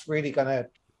drum, and that's really going to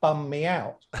bum me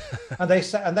out. And they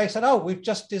said, oh, we've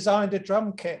just designed a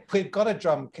drum kit. We've got a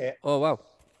drum kit. Oh, wow.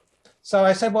 So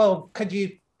I said, well, could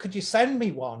you send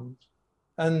me one?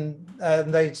 And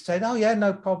they said, oh, yeah,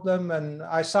 no problem. And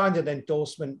I signed an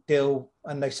endorsement deal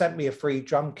and they sent me a free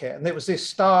drum kit. And it was this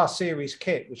Star Series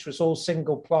kit, which was all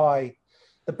single ply.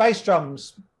 The bass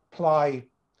drums ply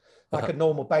like a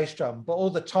normal bass drum, but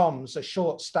all the toms are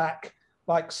short stack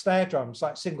like snare drums,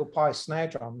 like single ply snare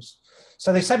drums.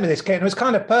 So they sent me this kit and it was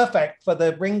kind of perfect for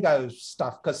the Ringo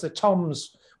stuff because the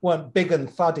toms weren't big and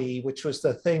thuddy, which was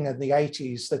the thing in the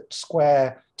 80s, the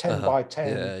square 10 by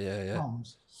 10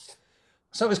 toms.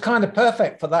 So it was kind of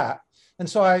perfect for that. And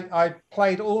so I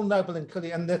played all Noble and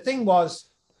Cooley. And the thing was,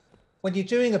 when you're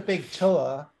doing a big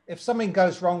tour, if something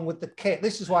goes wrong with the kit,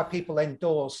 this is why people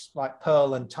endorse like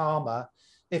Pearl and Tama.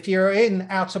 If you're in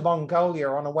Outer Mongolia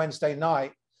on a Wednesday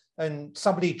night and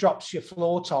somebody drops your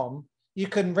floor tom, you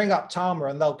can ring up Tama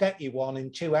and they'll get you one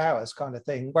in 2 hours kind of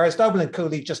thing. Whereas Noble and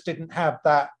Cooley just didn't have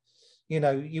that. You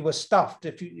know, you were stuffed.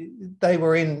 They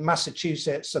were in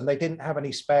Massachusetts and they didn't have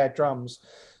any spare drums.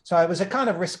 So it was a kind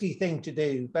of risky thing to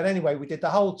do. But anyway, we did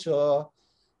the whole tour.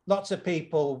 Lots of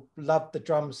people loved the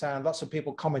drum sound. Lots of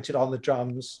people commented on the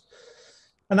drums.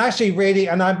 And actually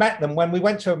and I met them when we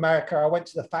went to America. I went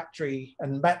to the factory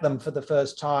and met them for the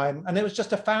first time. And it was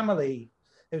just a family.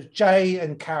 It was Jay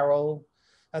and Carol,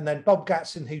 and then Bob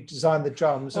Gatson, who designed the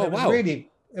drums. And it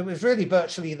was really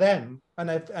virtually them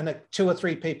and 2 or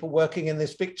 3 people working in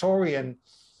this Victorian,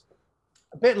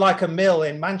 a bit like a mill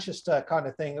in Manchester kind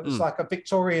of thing. It was like a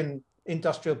Victorian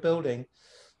industrial building.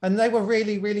 And they were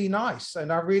really, really nice.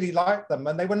 And I really liked them.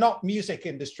 And they were not music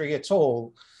industry at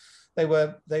all. They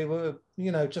were,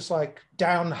 you know, just like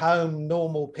down home,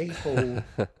 normal people.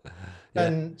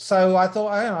 And so I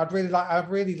thought, I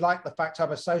really like the fact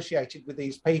I'm associated with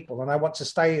these people and I want to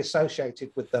stay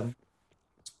associated with them.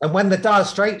 And when the Dire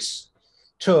Straits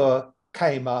tour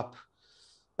came up,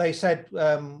 they said,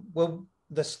 well,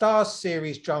 the Star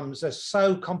Series drums are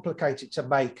so complicated to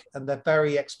make and they're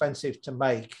very expensive to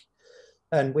make.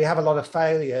 And we have a lot of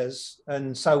failures.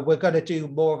 And so we're going to do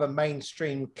more of a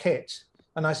mainstream kit.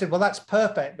 And I said, well, that's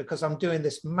perfect because I'm doing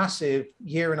this massive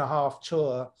 1.5-year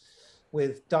tour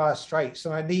with Dire Straits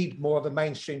and I need more of a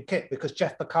mainstream kit because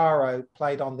Jeff Porcaro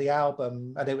played on the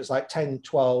album and it was like 10,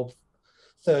 12,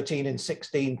 13 and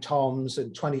 16 toms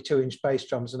and 22-inch bass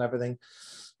drums and everything.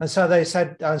 And so they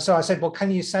said, so I said, well,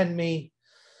 can you send me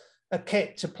a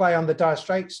kit to play on the Dire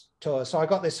Straits tour? So I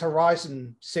got this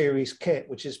Horizon series kit,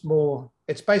 which is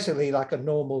it's basically like a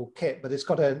normal kit, but it's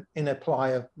got an inner ply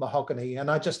of mahogany. And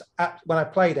when I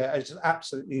played it, I just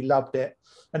absolutely loved it.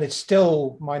 And it's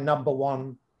still my number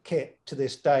one kit to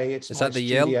this day. Is that the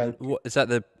yellow? Is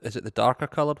it the darker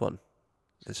coloured one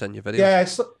that's in your video? Yeah,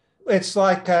 it's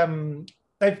like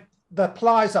the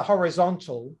plies are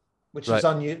horizontal, which is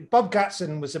unusual. Bob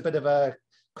Gatson was a bit of a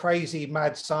crazy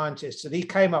mad scientist, and he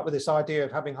came up with this idea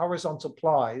of having horizontal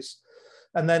plies,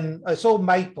 and then it's all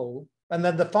maple, and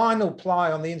then the final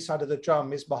ply on the inside of the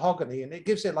drum is mahogany, and it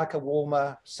gives it like a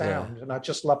warmer sound. And I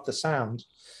just love the sound.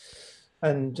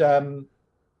 And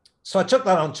so I took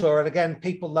that on tour, and again,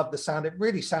 people loved the sound. It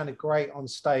really sounded great on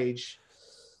stage.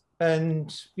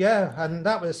 And yeah, and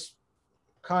that was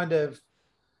I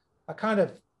kind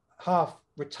of half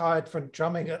retired from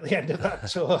drumming at the end of that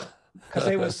tour, because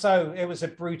it was a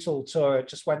brutal tour. It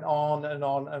just went on and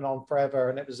on and on forever,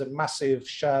 and it was a massive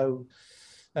show.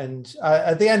 And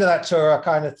at the end of that tour, I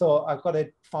kind of thought, I've got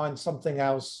to find something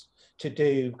else to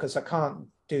do, because I can't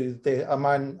do it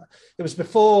was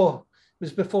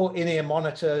before in-ear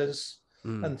monitors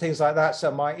and things like that.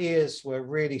 So my ears were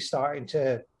really starting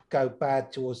to go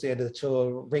bad towards the end of the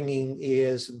tour, ringing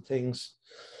ears and things.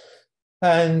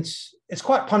 And it's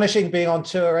quite punishing being on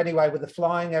tour anyway, with the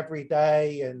flying every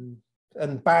day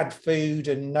and bad food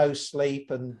and no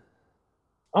sleep. And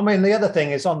I mean, the other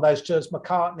thing is, on those tours,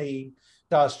 McCartney,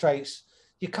 Dire Straits,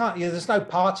 there's no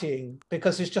partying,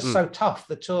 because it's just so tough,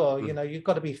 the tour. You know, you've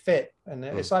got to be fit, and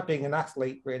it's like being an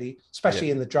athlete, really,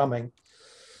 especially in the drumming.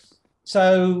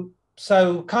 So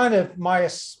kind of my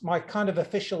kind of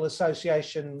official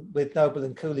association with Noble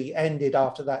and Cooley ended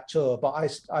after that tour, but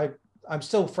I'm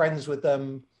still friends with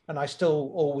them, and I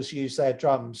still always use their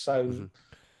drums. So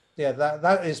yeah,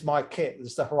 that is my kit.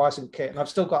 It's the Horizon kit, and I've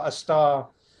still got a Star.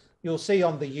 You'll see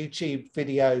on the YouTube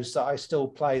videos that I still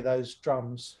play those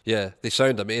drums. Yeah, they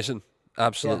sound amazing.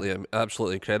 Absolutely,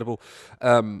 absolutely incredible.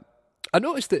 I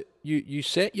noticed that you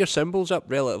set your cymbals up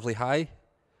relatively high.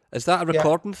 Is that a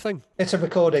recording thing? It's a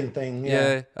recording thing,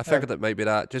 yeah. I figured it might be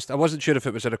that. Just I wasn't sure if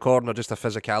it was a recording or just a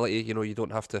physicality. You know, you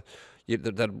don't have to.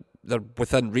 They're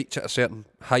within reach at a certain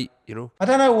height. You know. I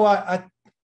don't know why.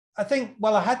 I think.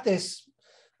 Well, I had this,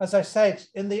 as I said,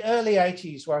 in the early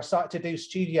 80s, where I started to do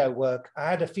studio work. I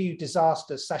had a few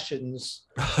disaster sessions,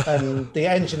 and the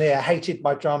engineer hated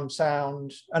my drum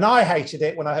sound, and I hated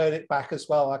it when I heard it back as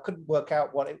well. I couldn't work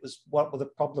out what the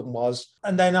problem was.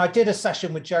 And then I did a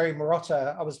session with Jerry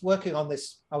Marotta. I was working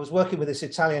with this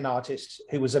Italian artist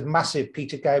who was a massive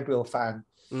Peter Gabriel fan,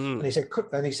 and he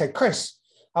said, Chris,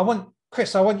 I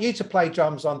want you to play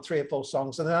drums on 3 or 4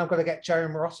 songs, and then I'm going to get Jerry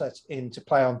Marotta in to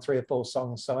play on 3 or 4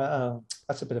 songs. So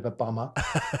that's a bit of a bummer.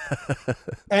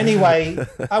 Anyway,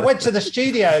 I went to the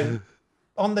studio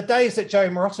on the days that Jerry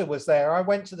Marotta was there. I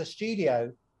went to the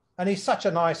studio, and he's such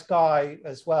a nice guy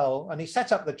as well. And he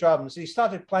set up the drums. He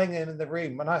started playing them in the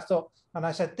room, and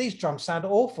I said, these drums sound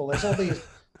awful.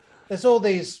 There's all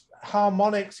these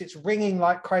harmonics. It's ringing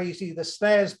like crazy. The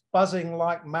snares buzzing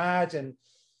like mad, and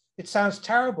it sounds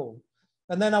terrible.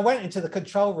 And then I went into the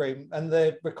control room, and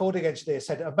the recording engineer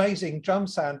said, amazing drum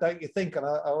sound, don't you think? And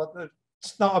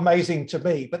it's not amazing to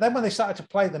me. But then when they started to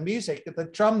play the music, the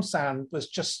drum sound was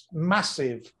just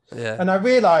massive. Yeah. And I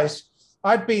realized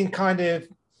I'd been kind of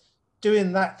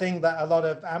doing that thing that a lot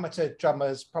of amateur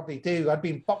drummers probably do. I'd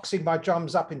been boxing my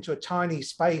drums up into a tiny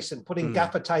space and putting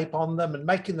gaffer tape on them and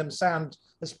making them sound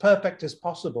as perfect as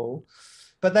possible.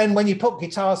 But then when you put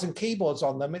guitars and keyboards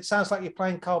on them, it sounds like you're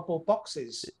playing cardboard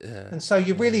boxes. Yeah. And so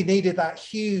you really needed that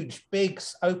huge, big,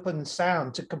 open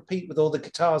sound to compete with all the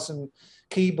guitars and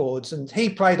keyboards. And he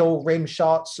played all rim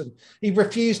shots, and he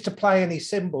refused to play any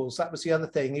cymbals. That was the other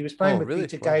thing. He was playing with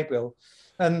Peter Gabriel.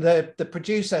 And the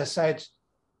producer said,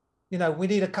 you know, we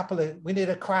need a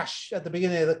crash at the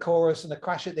beginning of the chorus and a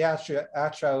crash at the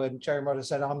outro. And Jerry Marotta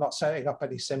said, I'm not setting up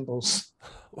any cymbals.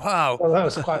 Wow. Well, that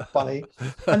was quite funny.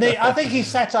 And I think he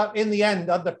set up, in the end,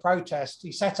 under protest,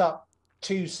 he set up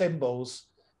 2 cymbals,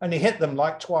 and he hit them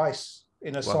like twice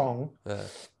in a song. Yeah.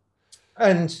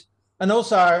 And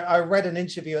also I read an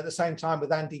interview at the same time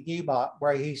with Andy Newmark,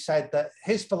 where he said that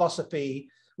his philosophy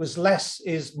was less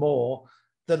is more.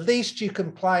 The least you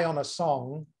can play on a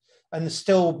song and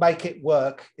still make it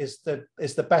work is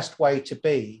the best way to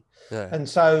be. Yeah. And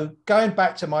so going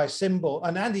back to my cymbal,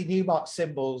 and Andy Newmark's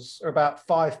cymbals are about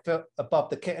 5 foot above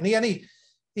the kit, and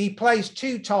he plays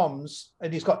 2 toms,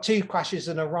 and he's got 2 crashes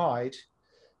and a ride.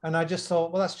 And I just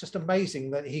thought, well, that's just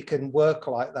amazing that he can work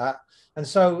like that. And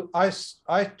so I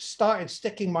started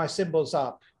sticking my cymbals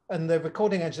up, and the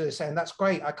recording engineer saying, that's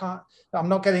great. I'm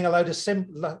not getting a load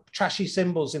of trashy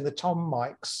cymbals in the tom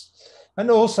mics. And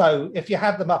also, if you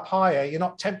have them up higher, you're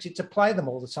not tempted to play them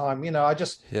all the time. You know, I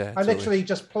literally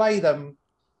just play them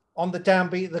on the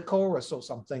downbeat of the chorus or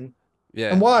something.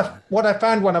 Yeah. And what I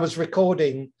found when I was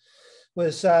recording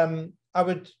was when I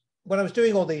was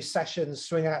doing all these sessions,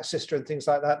 Swing Out Sister and things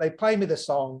like that, they play me the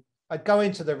song. I'd go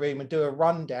into the room and do a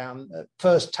rundown,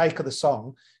 first take of the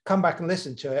song, come back and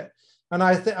listen to it. And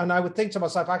I would think to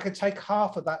myself, I could take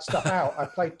half of that stuff out. I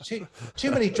played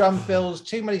too many drum fills,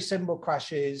 too many cymbal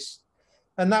crashes.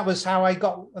 And that's how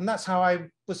I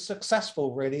was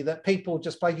successful, really, that people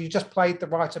you just played the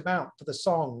right amount for the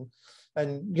song.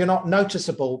 and you're not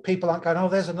noticeable. People aren't going, oh,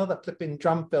 there's another flipping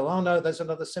drum fill. Oh no, there's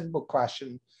another cymbal crash.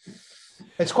 And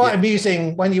it's quite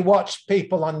amusing when you watch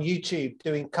people on YouTube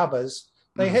doing covers.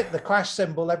 They hit the crash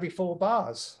cymbal every 4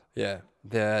 bars. Yeah.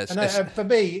 And for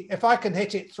me, if I can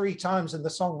hit it 3 times in the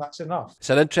song, that's enough. It's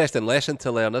an interesting lesson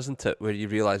to learn, isn't it? Where you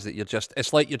realise that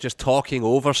it's like you're just talking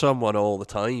over someone all the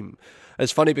time.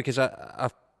 It's funny because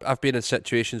I've been in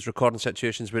recording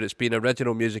situations where it's been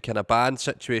original music in a band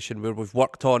situation where we've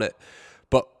worked on it,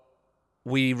 but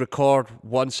we record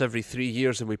once every 3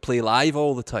 years and we play live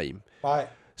all the time. Right.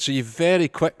 So you've very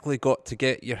quickly got to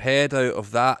get your head out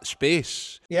of that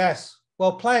space. Yes.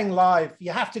 Well, playing live,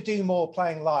 you have to do more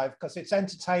playing live because it's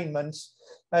entertainment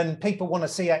and people want to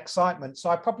see excitement. So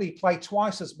I probably play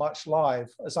twice as much live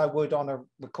as I would on a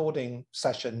recording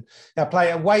session. I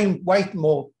play a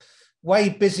way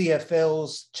busier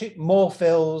fills, more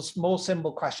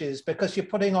cymbal crashes, because you're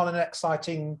putting on an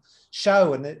exciting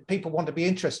show and people want to be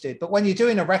interested. But when you're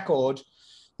doing a record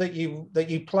that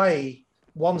you play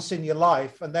once in your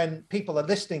life and then people are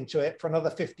listening to it for another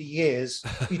 50 years,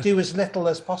 you do as little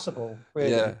as possible,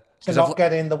 really, to not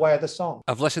get in the way of the song.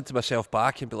 I've listened to myself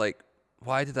back and be like,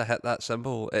 why did I hit that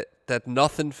cymbal? It did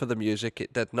nothing for the music.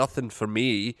 It did nothing for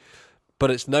me.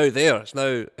 But it's now there. It's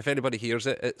now, if anybody hears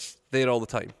it, it's there all the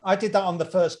time. I did that on the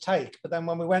first take, but then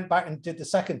when we went back and did the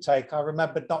second take, I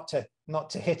remembered not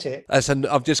to hit it.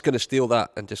 I'm just going to steal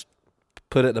that and just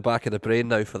put it in the back of the brain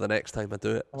now for the next time I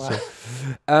do it. Wow.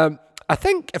 So, I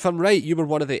think, if I'm right, you were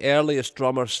one of the earliest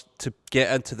drummers to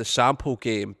get into the sample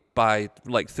game by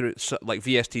through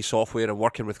VST software and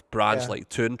working with brands like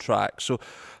Toontrack. So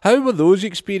how were those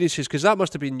experiences? Because that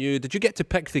must have been new. Did you get to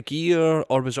pick the gear,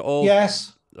 or was it all?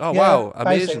 Yes. Oh wow,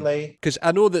 amazing! Basically, because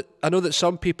I know that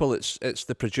some people it's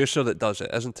the producer that does it,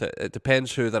 isn't it? It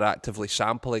depends who they're actively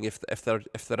sampling, if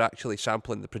they're actually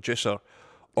sampling the producer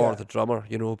or the drummer,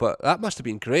 But that must have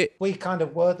been great. We kind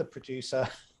of were the producer.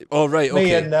 Oh right, okay.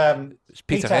 Me and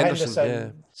Peter Henderson. Yeah.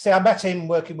 See, I met him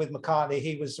working with McCartney.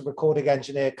 He was the recording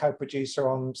engineer, co-producer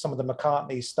on some of the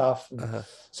McCartney stuff.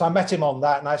 So I met him on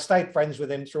that, and I stayed friends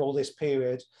with him through all this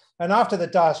period. And after the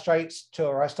Dire Straits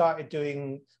tour, I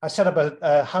set up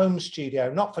a home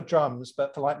studio, not for drums,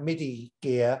 but for like MIDI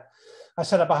gear. I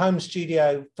set up a home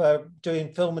studio for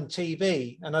doing film and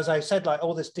TV. And as I said, like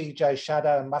all this DJ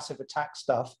Shadow and Massive Attack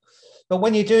stuff. But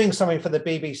when you're doing something for the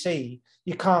BBC,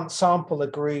 you can't sample a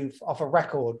groove off a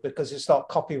record because it's not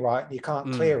copyright and you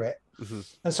can't clear it. Mm-hmm.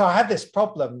 And so I had this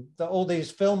problem that all these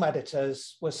film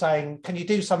editors were saying, can you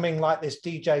do something like this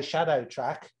DJ Shadow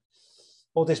track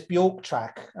or this Bjork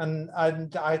track? And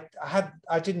I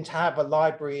didn't have a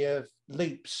library of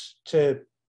loops to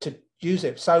use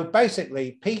it. So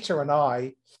basically, Peter and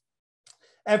I,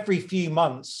 every few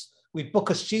months, we'd book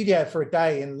a studio for a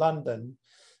day in London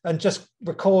and just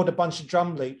record a bunch of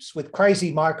drum loops with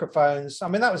crazy microphones. I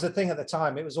mean, that was the thing at the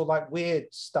time. It was all like weird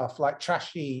stuff, like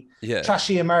trashy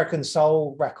American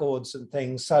soul records and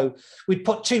things. So we'd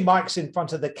put 2 mics in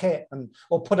front of the kit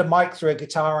or put a mic through a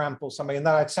guitar amp or something. And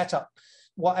then I'd set up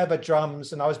whatever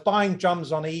drums. And I was buying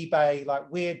drums on eBay, like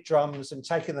weird drums, and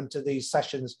taking them to these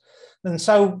sessions. And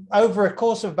so over a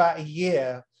course of about a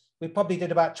year, we probably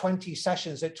did about 20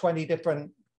 sessions at 20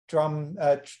 different drum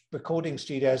recording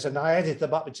studios, and I edited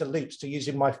them up into loops to use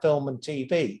in my film and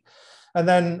TV. And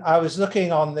then I was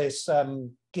looking on this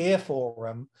gear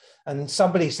forum, and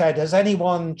somebody said, has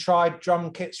anyone tried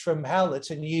Drum Kits from Hell?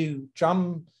 It's a new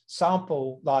drum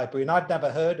sample library, and I'd never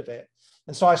heard of it.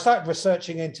 And so I started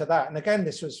researching into that. And again,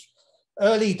 this was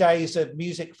early days of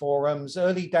music forums,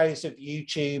 early days of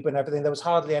YouTube and everything. There was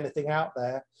hardly anything out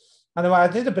there. And I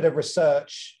did a bit of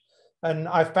research, and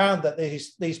I found that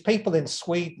these people in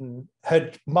Sweden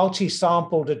had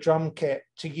multi-sampled a drum kit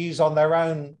to use on their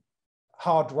own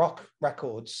hard rock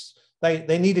records.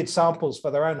 They needed samples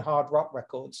for their own hard rock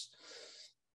records.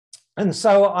 And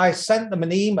so I sent them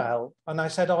an email and I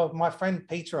said, oh, my friend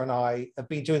Peter and I have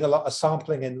been doing a lot of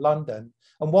sampling in London.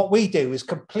 And what we do is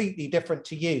completely different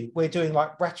to you. We're doing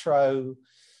like retro,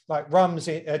 like drums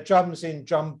in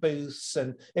drum booths.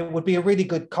 And it would be a really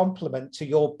good complement to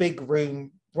your big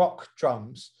room rock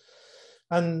drums.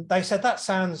 And they said, that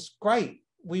sounds great.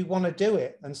 We want to do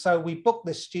it. And so we booked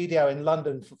this studio in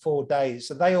London for 4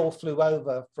 days. And they all flew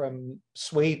over from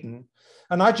Sweden.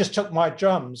 And I just took my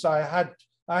drums. I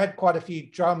had quite a few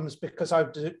drums because I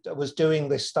was doing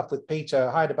this stuff with Peter.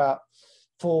 I had about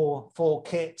four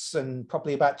kits and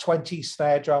probably about 20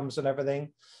 snare drums and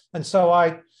everything. And so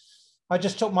I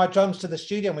just took my drums to the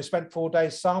studio and we spent 4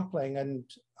 days sampling. And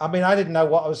I mean, I didn't know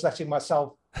what I was letting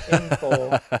myself in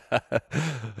for.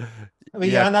 I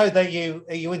mean, I know that you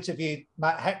interviewed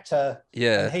Matt Hector.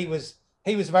 Yeah. And he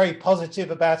was very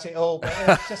positive about it all, but it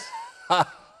was just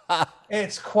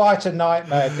It's quite a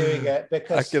nightmare doing it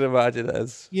because I can imagine it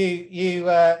is.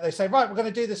 They say, right, we're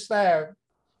going to do the snare,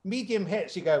 medium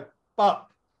hits. You go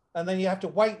bop, and then you have to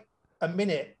wait a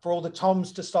minute for all the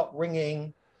toms to stop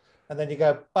ringing, and then you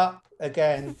go bop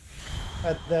again,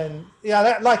 and then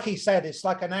like he said, it's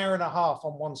like an hour and a half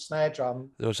on one snare drum.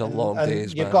 Those are long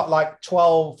days. You've got like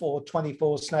 12 or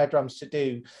 24 snare drums to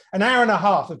do. An hour and a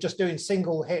half of just doing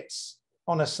single hits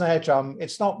on a snare drum.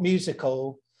 It's not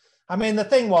musical. I mean, the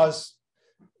thing was,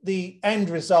 the end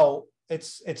result,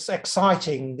 it's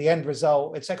exciting, the end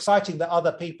result. It's exciting that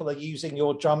other people are using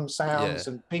your drum sounds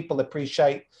and people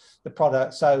appreciate the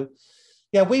product. So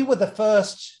yeah, we were the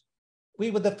first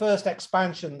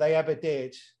expansion they ever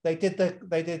did. They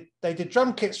did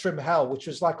Drum Kits from Hell, which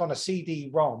was like on a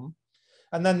CD-ROM.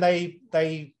 And then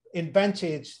they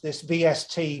invented this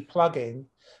VST plugin,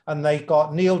 and they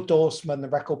got Neil Dorsman, the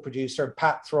record producer, and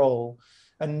Pat Thrall,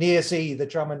 and Nir Z, the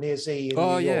drummer Nir Z in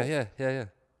New York. Yeah.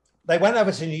 They went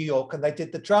over to New York and they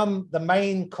did the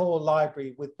main core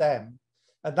library with them.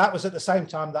 And that was at the same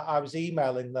time that I was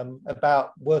emailing them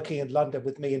about working in London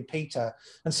with me and Peter.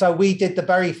 And so we did the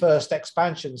very first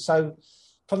expansion. So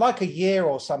for like a year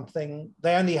or something,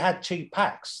 they only had 2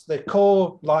 packs, the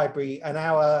core library and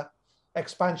our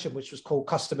expansion, which was called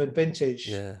Custom and Vintage.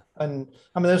 Yeah. And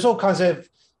I mean, there's all kinds of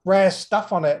rare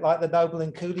stuff on it, like the Noble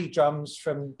and Cooley drums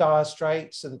from Dire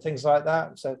Straits and things like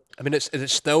that. So I mean, it's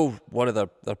still one of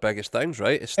their biggest things,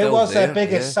 right? It was their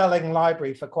biggest selling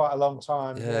library for quite a long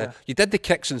time. Yeah. You did the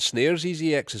kicks and snares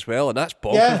EZX as well, and that's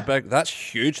bonkers big. That's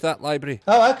huge, that library.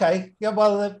 Oh, okay. Yeah,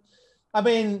 well, I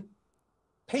mean,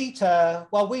 Peter,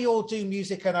 well, we all do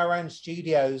music in our own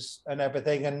studios and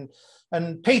everything.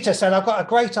 And Peter said, I've got a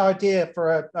great idea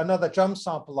for another drum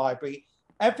sample library.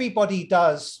 Everybody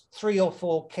does 3 or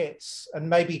 4 kits and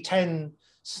maybe 10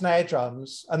 snare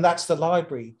drums, and that's the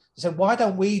library. He said, why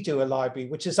don't we do a library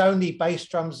which is only bass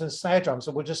drums and snare drums,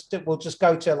 and we'll just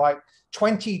go to like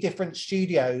 20 different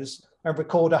studios and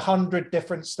record 100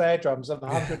 different snare drums and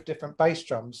 100 different bass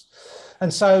drums.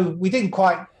 And so we didn't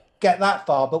quite get that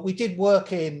far, but we did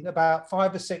work in about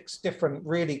 5 or 6 different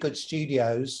really good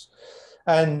studios,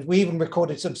 and we even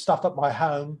recorded some stuff at my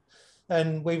home.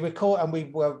 And we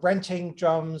were renting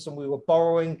drums and we were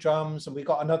borrowing drums, and we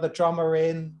got another drummer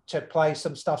in to play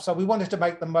some stuff. So we wanted to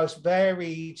make the most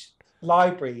varied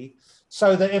library,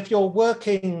 so that if you're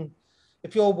working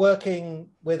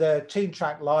with a tune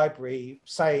track library,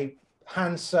 say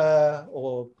Hansa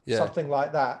or something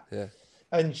like that,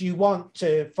 and you want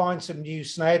to find some new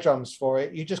snare drums for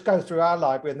it, you just go through our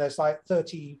library and there's like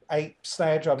 38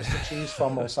 snare drums to choose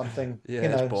from or something.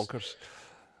 It's bonkers.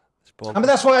 I mean,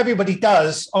 that's what everybody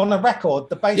does on a record.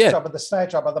 The bass drum and the snare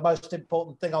drum are the most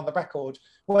important thing on the record.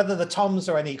 Whether the toms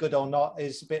are any good or not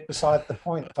is a bit beside the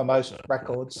point for most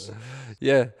records.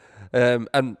 Yeah.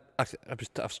 And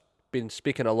I've been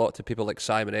speaking a lot to people like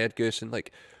Simon Edgoose, and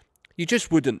like, you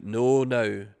just wouldn't know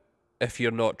now if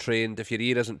you're not trained, if your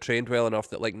ear isn't trained well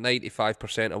enough, that like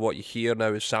 95% of what you hear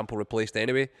now is sample replaced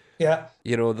anyway. Yeah.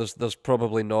 You know, there's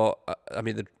probably not,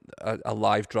 a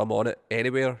live drum on it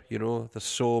anywhere. You know, there's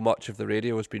so much of the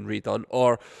radio has been redone.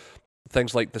 Or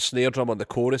things like the snare drum on the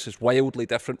chorus is wildly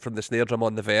different from the snare drum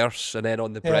on the verse and then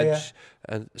on the bridge.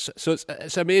 Yeah. And so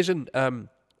it's amazing.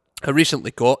 I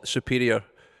recently got Superior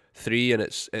 3, and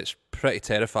it's pretty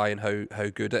terrifying how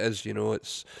good it is. You know,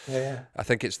 I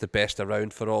think it's the best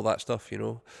around for all that stuff. You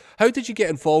know, how did you get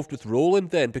involved with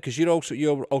Roland then? Because you're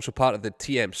also part of the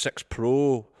TM6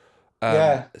 Pro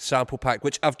sample pack,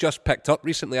 which I've just picked up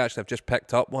recently. Actually, I've just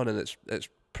picked up one, and it's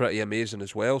pretty amazing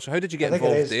as well. So how did you get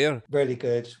involved there? Really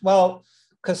good. Well,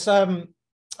 because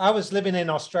I was living in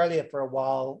Australia for a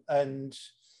while, and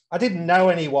I didn't know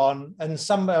anyone, and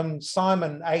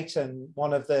Simon Ayton,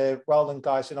 one of the Roland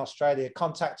guys in Australia,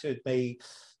 contacted me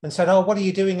and said, "Oh, what are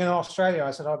you doing in Australia?"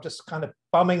 I said, "I'm just kind of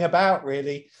bumming about,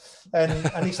 really."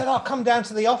 And he said, "Oh, come down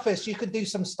to the office. You could do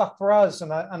some stuff for us."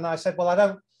 And I said, "Well,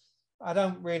 I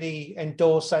don't really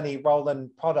endorse any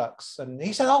Roland products." And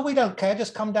he said, "Oh, we don't care.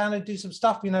 Just come down and do some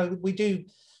stuff. You know, we do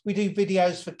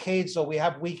videos for kids, or we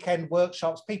have weekend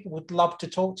workshops. People would love to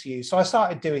talk to you." So I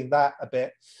started doing that a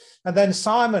bit. And then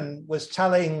Simon was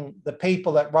telling the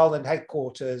people at Roland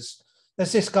headquarters,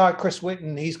 there's this guy, Chris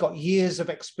Whitten, he's got years of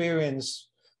experience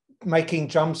making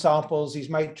drum samples. He's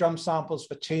made drum samples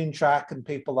for Tune Track and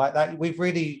people like that. We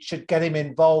really should get him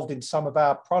involved in some of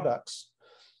our products.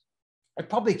 It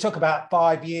probably took about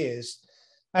 5 years.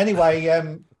 Anyway,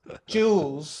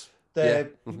 Jules,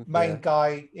 the main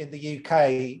guy in the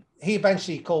UK, he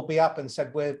eventually called me up and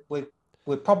said,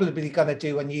 we're probably going to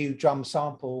do a new drum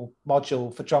sample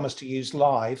module for drummers to use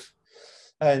live.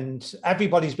 and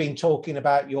everybody's been talking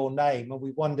about your name, and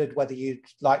we wondered whether you'd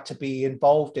like to be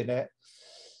involved in it.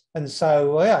 And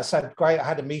so, yeah, I said, great. I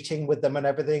had a meeting with them and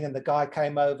everything. And the guy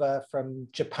came over from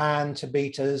Japan to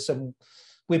meet us. And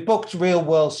we booked Real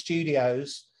World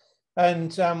Studios.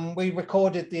 And we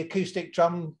recorded the acoustic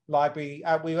drum library.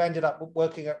 We ended up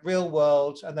working at Real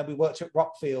World. And then we worked at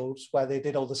Rockfield, where they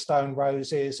did all the Stone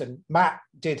Roses. And Matt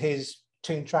did his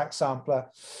Toontrack sampler.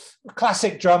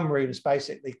 Classic drum rooms,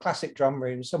 basically, classic drum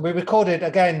rooms. And we recorded,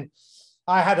 again,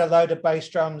 I had a load of bass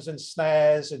drums and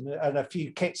snares and a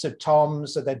few kits of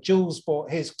toms. And then Jules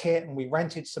bought his kit and we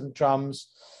rented some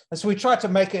drums. And so we tried to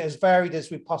make it as varied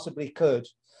as we possibly could.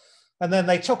 And then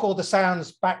they took all the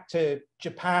sounds back to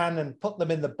Japan and put them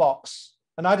in the box.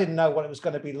 And I didn't know what it was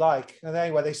going to be like. And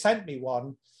anyway, they sent me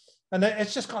one. And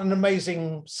it's just got an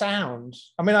amazing sound.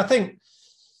 I mean, I think,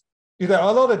 you know,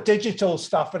 a lot of digital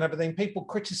stuff and everything, people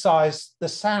criticize the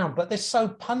sound, but they're so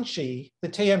punchy. The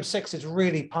TM6 is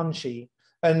really punchy.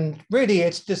 And really,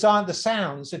 it's designed, the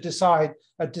sounds are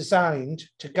designed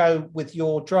to go with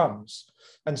your drums.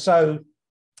 And so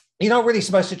you're not really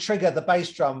supposed to trigger the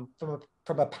bass drum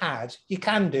from a pad. You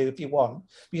can do if you want,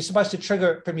 but you're supposed to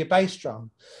trigger it from your bass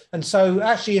drum. And so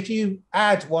actually, if you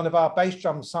add one of our bass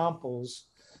drum samples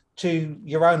to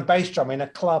your own bass drum in a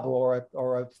club or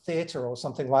a theatre or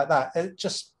something like that, it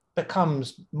just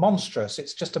becomes monstrous.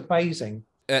 It's just amazing.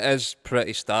 It is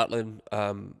pretty startling.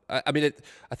 I mean,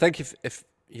 I think if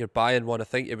you're buying one, I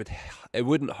think it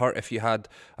wouldn't hurt if you had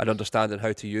an understanding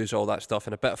how to use all that stuff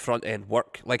and a bit of front end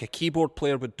work, like a keyboard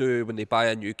player would do when they buy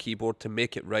a new keyboard to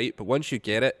make it right. But once you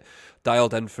get it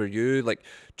dialed in for you, like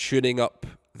tuning up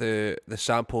the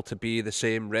sample to be the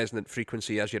same resonant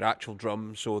frequency as your actual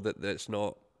drum, so that it's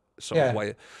not sort of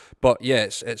way. But yeah,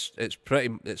 it's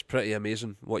pretty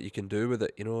amazing what you can do with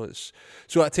it. You know,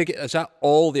 so I take it, is that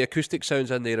all the acoustic sounds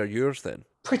in there are yours then?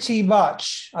 Pretty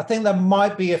much. I think there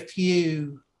might be a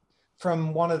few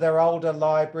from one of their older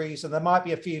libraries, and there might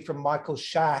be a few from Michael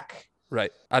Shack.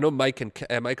 Right. I know Michael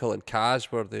and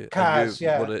Kaz were the... Kaz,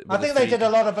 I think they did a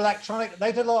lot of electronic...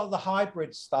 They did a lot of the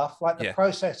hybrid stuff, like the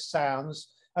process sounds,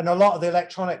 and a lot of the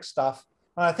electronic stuff.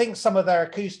 And I think some of their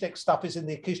acoustic stuff is in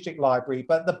the acoustic library,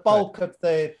 but the bulk of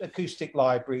the acoustic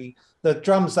library, the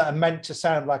drums that are meant to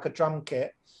sound like a drum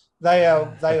kit, they are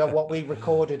what we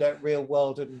recorded at Real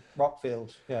World and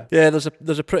Rockfield. Yeah. There's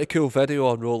a pretty cool video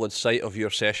on Roland's site of your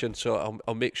session, so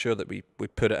I'll make sure that we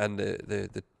put it in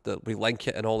that we link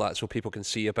it and all that, so people can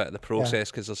see a bit of the process,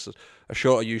 because there's a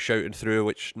shot of you shouting through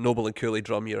which Noble and Cooley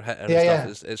drum you're hitting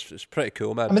and stuff. It's pretty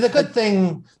cool, man. I mean,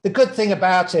 the good thing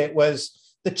about it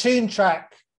was the Toontrack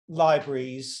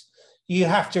libraries, you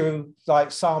have to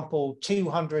like sample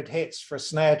 200 hits for a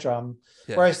snare drum,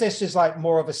 whereas this is like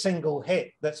more of a single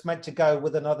hit that's meant to go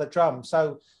with another drum.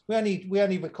 So we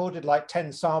only recorded like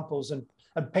 10 samples and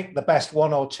picked the best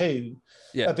one or two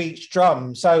of each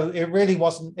drum. So it really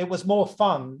wasn't, it was more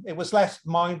fun. It was less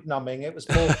mind numbing. It was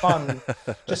more fun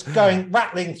just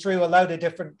rattling through a load of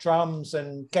different drums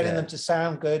and getting them to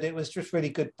sound good. It was just really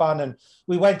good fun. And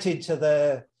we went into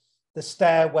the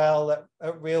stairwell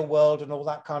at Real World and all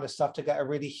that kind of stuff to get a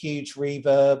really huge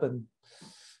reverb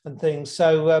and things.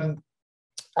 So,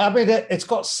 I mean, it's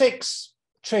got 6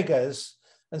 triggers.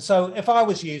 And so if I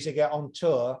was using it on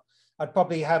tour, I'd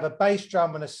probably have a bass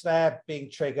drum and a snare being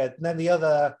triggered. And then the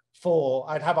other 4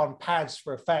 I'd have on pads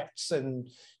for effects and,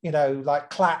 you know, like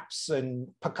claps and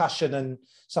percussion and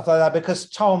stuff like that. Because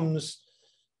toms,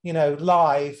 you know,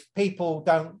 live, people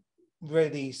don't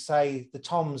really say the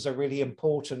toms are really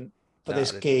important for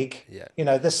this gig. You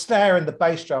know, the snare and the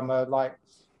bass drum are like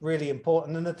really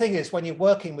important. And the thing is, when you're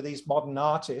working with these modern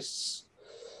artists,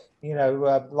 you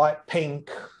know, like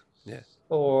Pink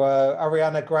or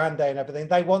Ariana Grande and everything,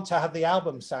 they want to have the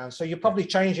album sound. So you're probably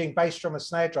changing bass drum and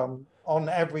snare drum on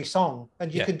every song.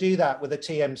 And you can do that with a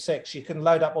TM6. You can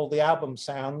load up all the album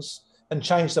sounds and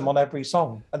change them on every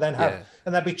song, and then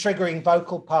and then be triggering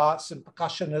vocal parts and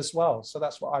percussion as well. So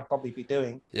that's what I'd probably be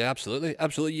doing. Yeah, absolutely.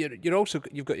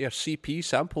 You've got your CP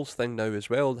samples thing now as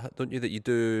well, don't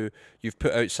you? You've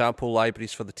put out sample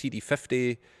libraries for the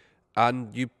TD50,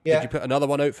 and did you put another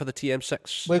one out for the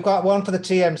TM6? We've got one for the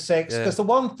TM6 because the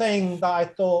one thing that I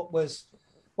thought was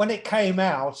when it came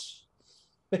out,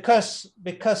 because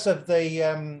of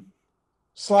the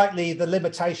slightly the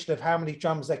limitation of how many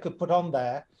drums they could put on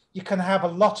there. You can have a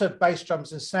lot of bass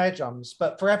drums and snare drums,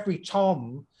 but for every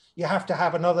tom, you have to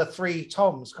have another 3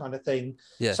 toms kind of thing.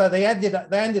 Yeah. So they ended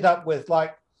up with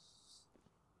like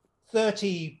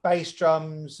 30 bass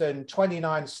drums and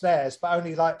 29 snares, but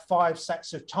only like 5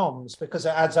 sets of toms because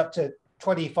it adds up to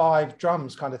 25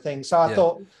 drums kind of thing. So I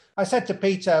thought, I said to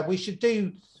Peter, we should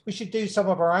do we should do some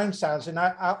of our own sounds and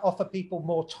offer people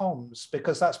more toms,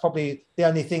 because that's probably the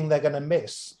only thing they're going to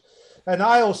miss. And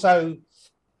I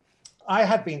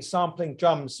had been sampling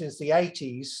drums since the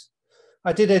 80s.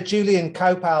 I did a Julian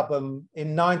Cope album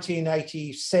in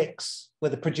 1986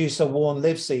 with the producer Warren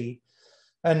Livesey.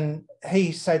 And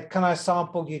he said, can I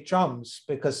sample your drums?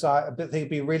 Because they'd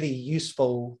be really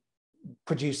useful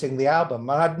producing the album.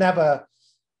 And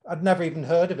I'd never even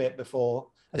heard of it before.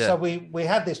 And so we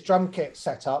had this drum kit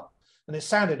set up, and it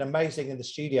sounded amazing in the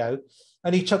studio.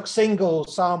 And he took single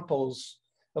samples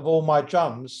of all my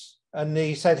drums, and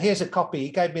he said, here's a copy. He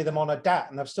gave me them on a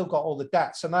DAT, and I've still got all the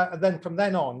DATs. And then from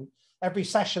then on, every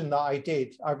session that I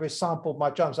did, I resampled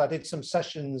my drums. I did some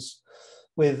sessions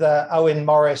with Owen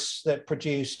Morris that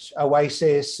produced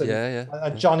Oasis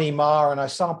and Johnny Marr, and I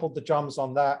sampled the drums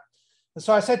on that. And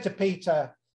so I said to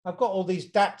Peter, I've got all these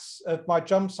DATs of my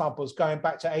drum samples going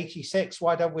back to 86.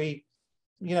 Why don't we,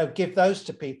 give those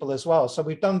to people as well? So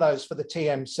we've done those for the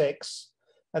TM6.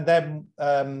 And then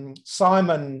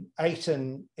Simon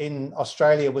Ayton in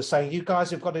Australia was saying, you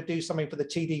guys have got to do something for the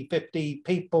TD50.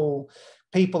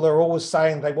 People are always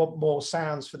saying they want more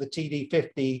sounds for the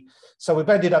TD50. So we've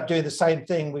ended up doing the same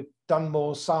thing. We've done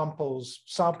more sample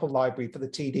library for the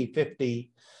TD50.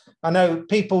 I know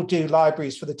people do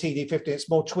libraries for the TD50. It's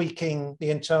more tweaking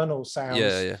the internal sounds.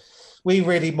 Yeah. We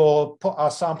really more put our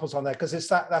samples on there because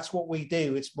that's what we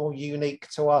do. It's more unique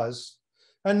to us.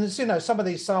 And, some of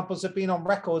these samples have been on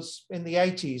records in the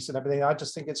 80s and everything. I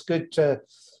just think it's good to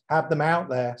have them out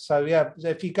there. So,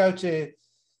 if you go to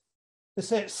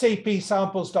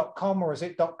cpsamples.com or is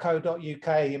it .co.uk,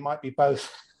 it might be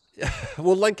both.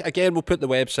 We'll put the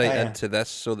website into this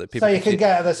so that people can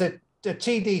get, there's a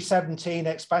TD17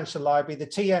 expansion library, the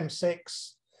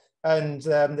TM6 and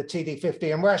the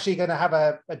TD50. And we're actually going to have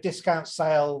a discount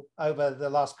sale over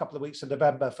the last couple of weeks of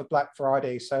November for Black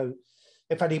Friday. So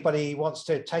if anybody wants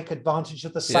to take advantage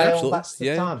of the sale, that's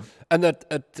the time. And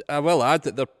I will add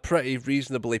that they're pretty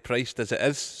reasonably priced as it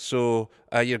is. So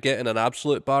you're getting an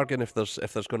absolute bargain if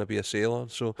there's going to be a sale on.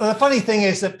 So the funny thing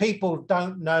is that people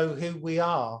don't know who we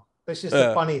are. This is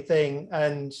the funny thing.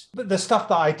 And the stuff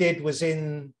that I did was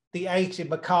in the 80s.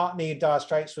 McCartney and Dire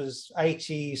Straits was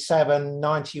 87,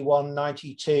 91,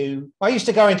 92. I used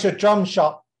to go into a drum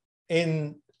shop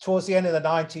towards the end of the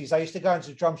 90s. I used to go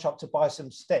into a drum shop to buy some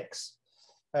sticks.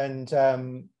 And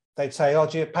they'd say,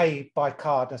 do you pay by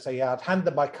card? And I say, yeah. I'd hand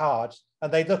them my card,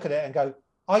 and they'd look at it and go,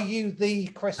 are you the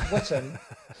Chris Whitten?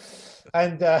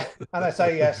 and I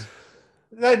say, yes.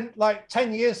 Then, like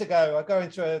 10 years ago, I go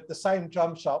into the same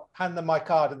drum shop, hand them my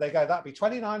card, and they go, that'd be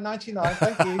 $29.99,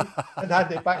 thank you, and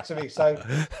hand it back to me. So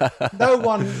no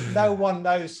one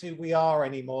knows who we are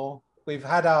anymore. We've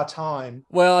had our time.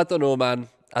 Well, I don't know, man.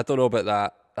 I don't know about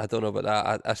that.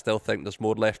 I still think there's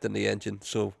more left in the engine,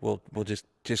 so we'll just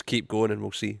keep going and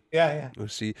we'll see. Yeah. We'll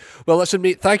see. Well, listen,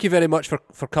 mate, thank you very much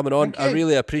for coming on. I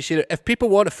really appreciate it. If people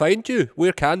want to find you,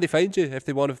 where can they find you? If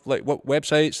they want to, what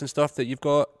websites and stuff that you've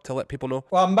got to let people know?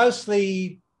 Well,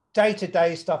 mostly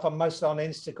day-to-day stuff. I'm mostly on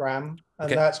Instagram,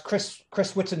 and that's Chris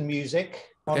Whitten Music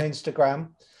on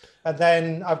Instagram. And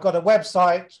then I've got a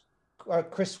website,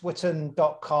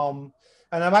 chriswhitten.com,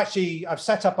 and I've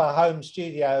set up a home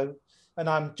studio, and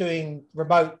I'm doing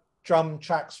remote drum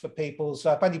tracks for people.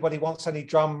 So if anybody wants any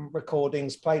drum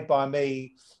recordings played by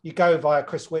me, you go via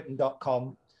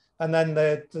chriswhitten.com. And then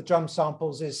the drum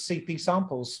samples is CP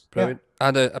Samples. Brilliant. Yeah.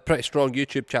 And a pretty strong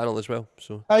YouTube channel as well.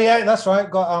 So. Oh, yeah, that's right.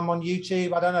 I'm on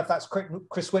YouTube. I don't know if that's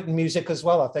Chris Whitten Music as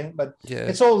well, I think. But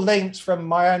it's all linked from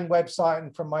my own website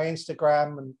and from my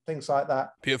Instagram and things like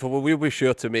that. Beautiful. Well, we'll be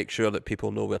sure to make sure that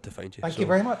people know where to find you. Thank you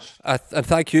very much. And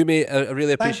thank you, mate. I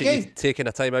really appreciate you taking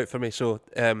the time out for me. So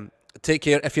take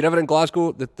care. If you're ever in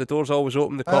Glasgow, the door's always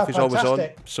open. The coffee's always on.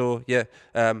 So,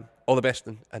 all the best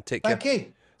and take care. Thank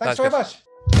you. Thanks very much.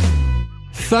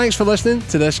 Thanks for listening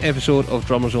to this episode of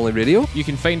Drummers Only Radio. You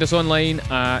can find us online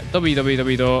at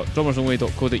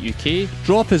www.drummersonly.co.uk.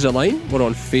 Drop us a line. We're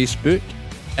on Facebook,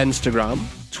 Instagram,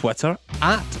 Twitter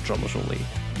at Drummers Only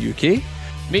UK.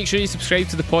 Make sure you subscribe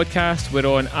to the podcast. We're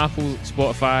on Apple,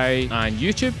 Spotify and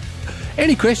YouTube.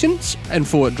 Any questions?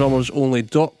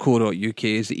 info@drummersonly.co.uk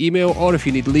is the email, or if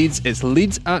you need leads, it's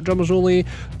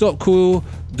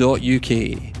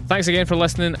leads@drummersonly.co.uk. Thanks again for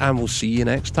listening, and we'll see you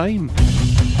next time.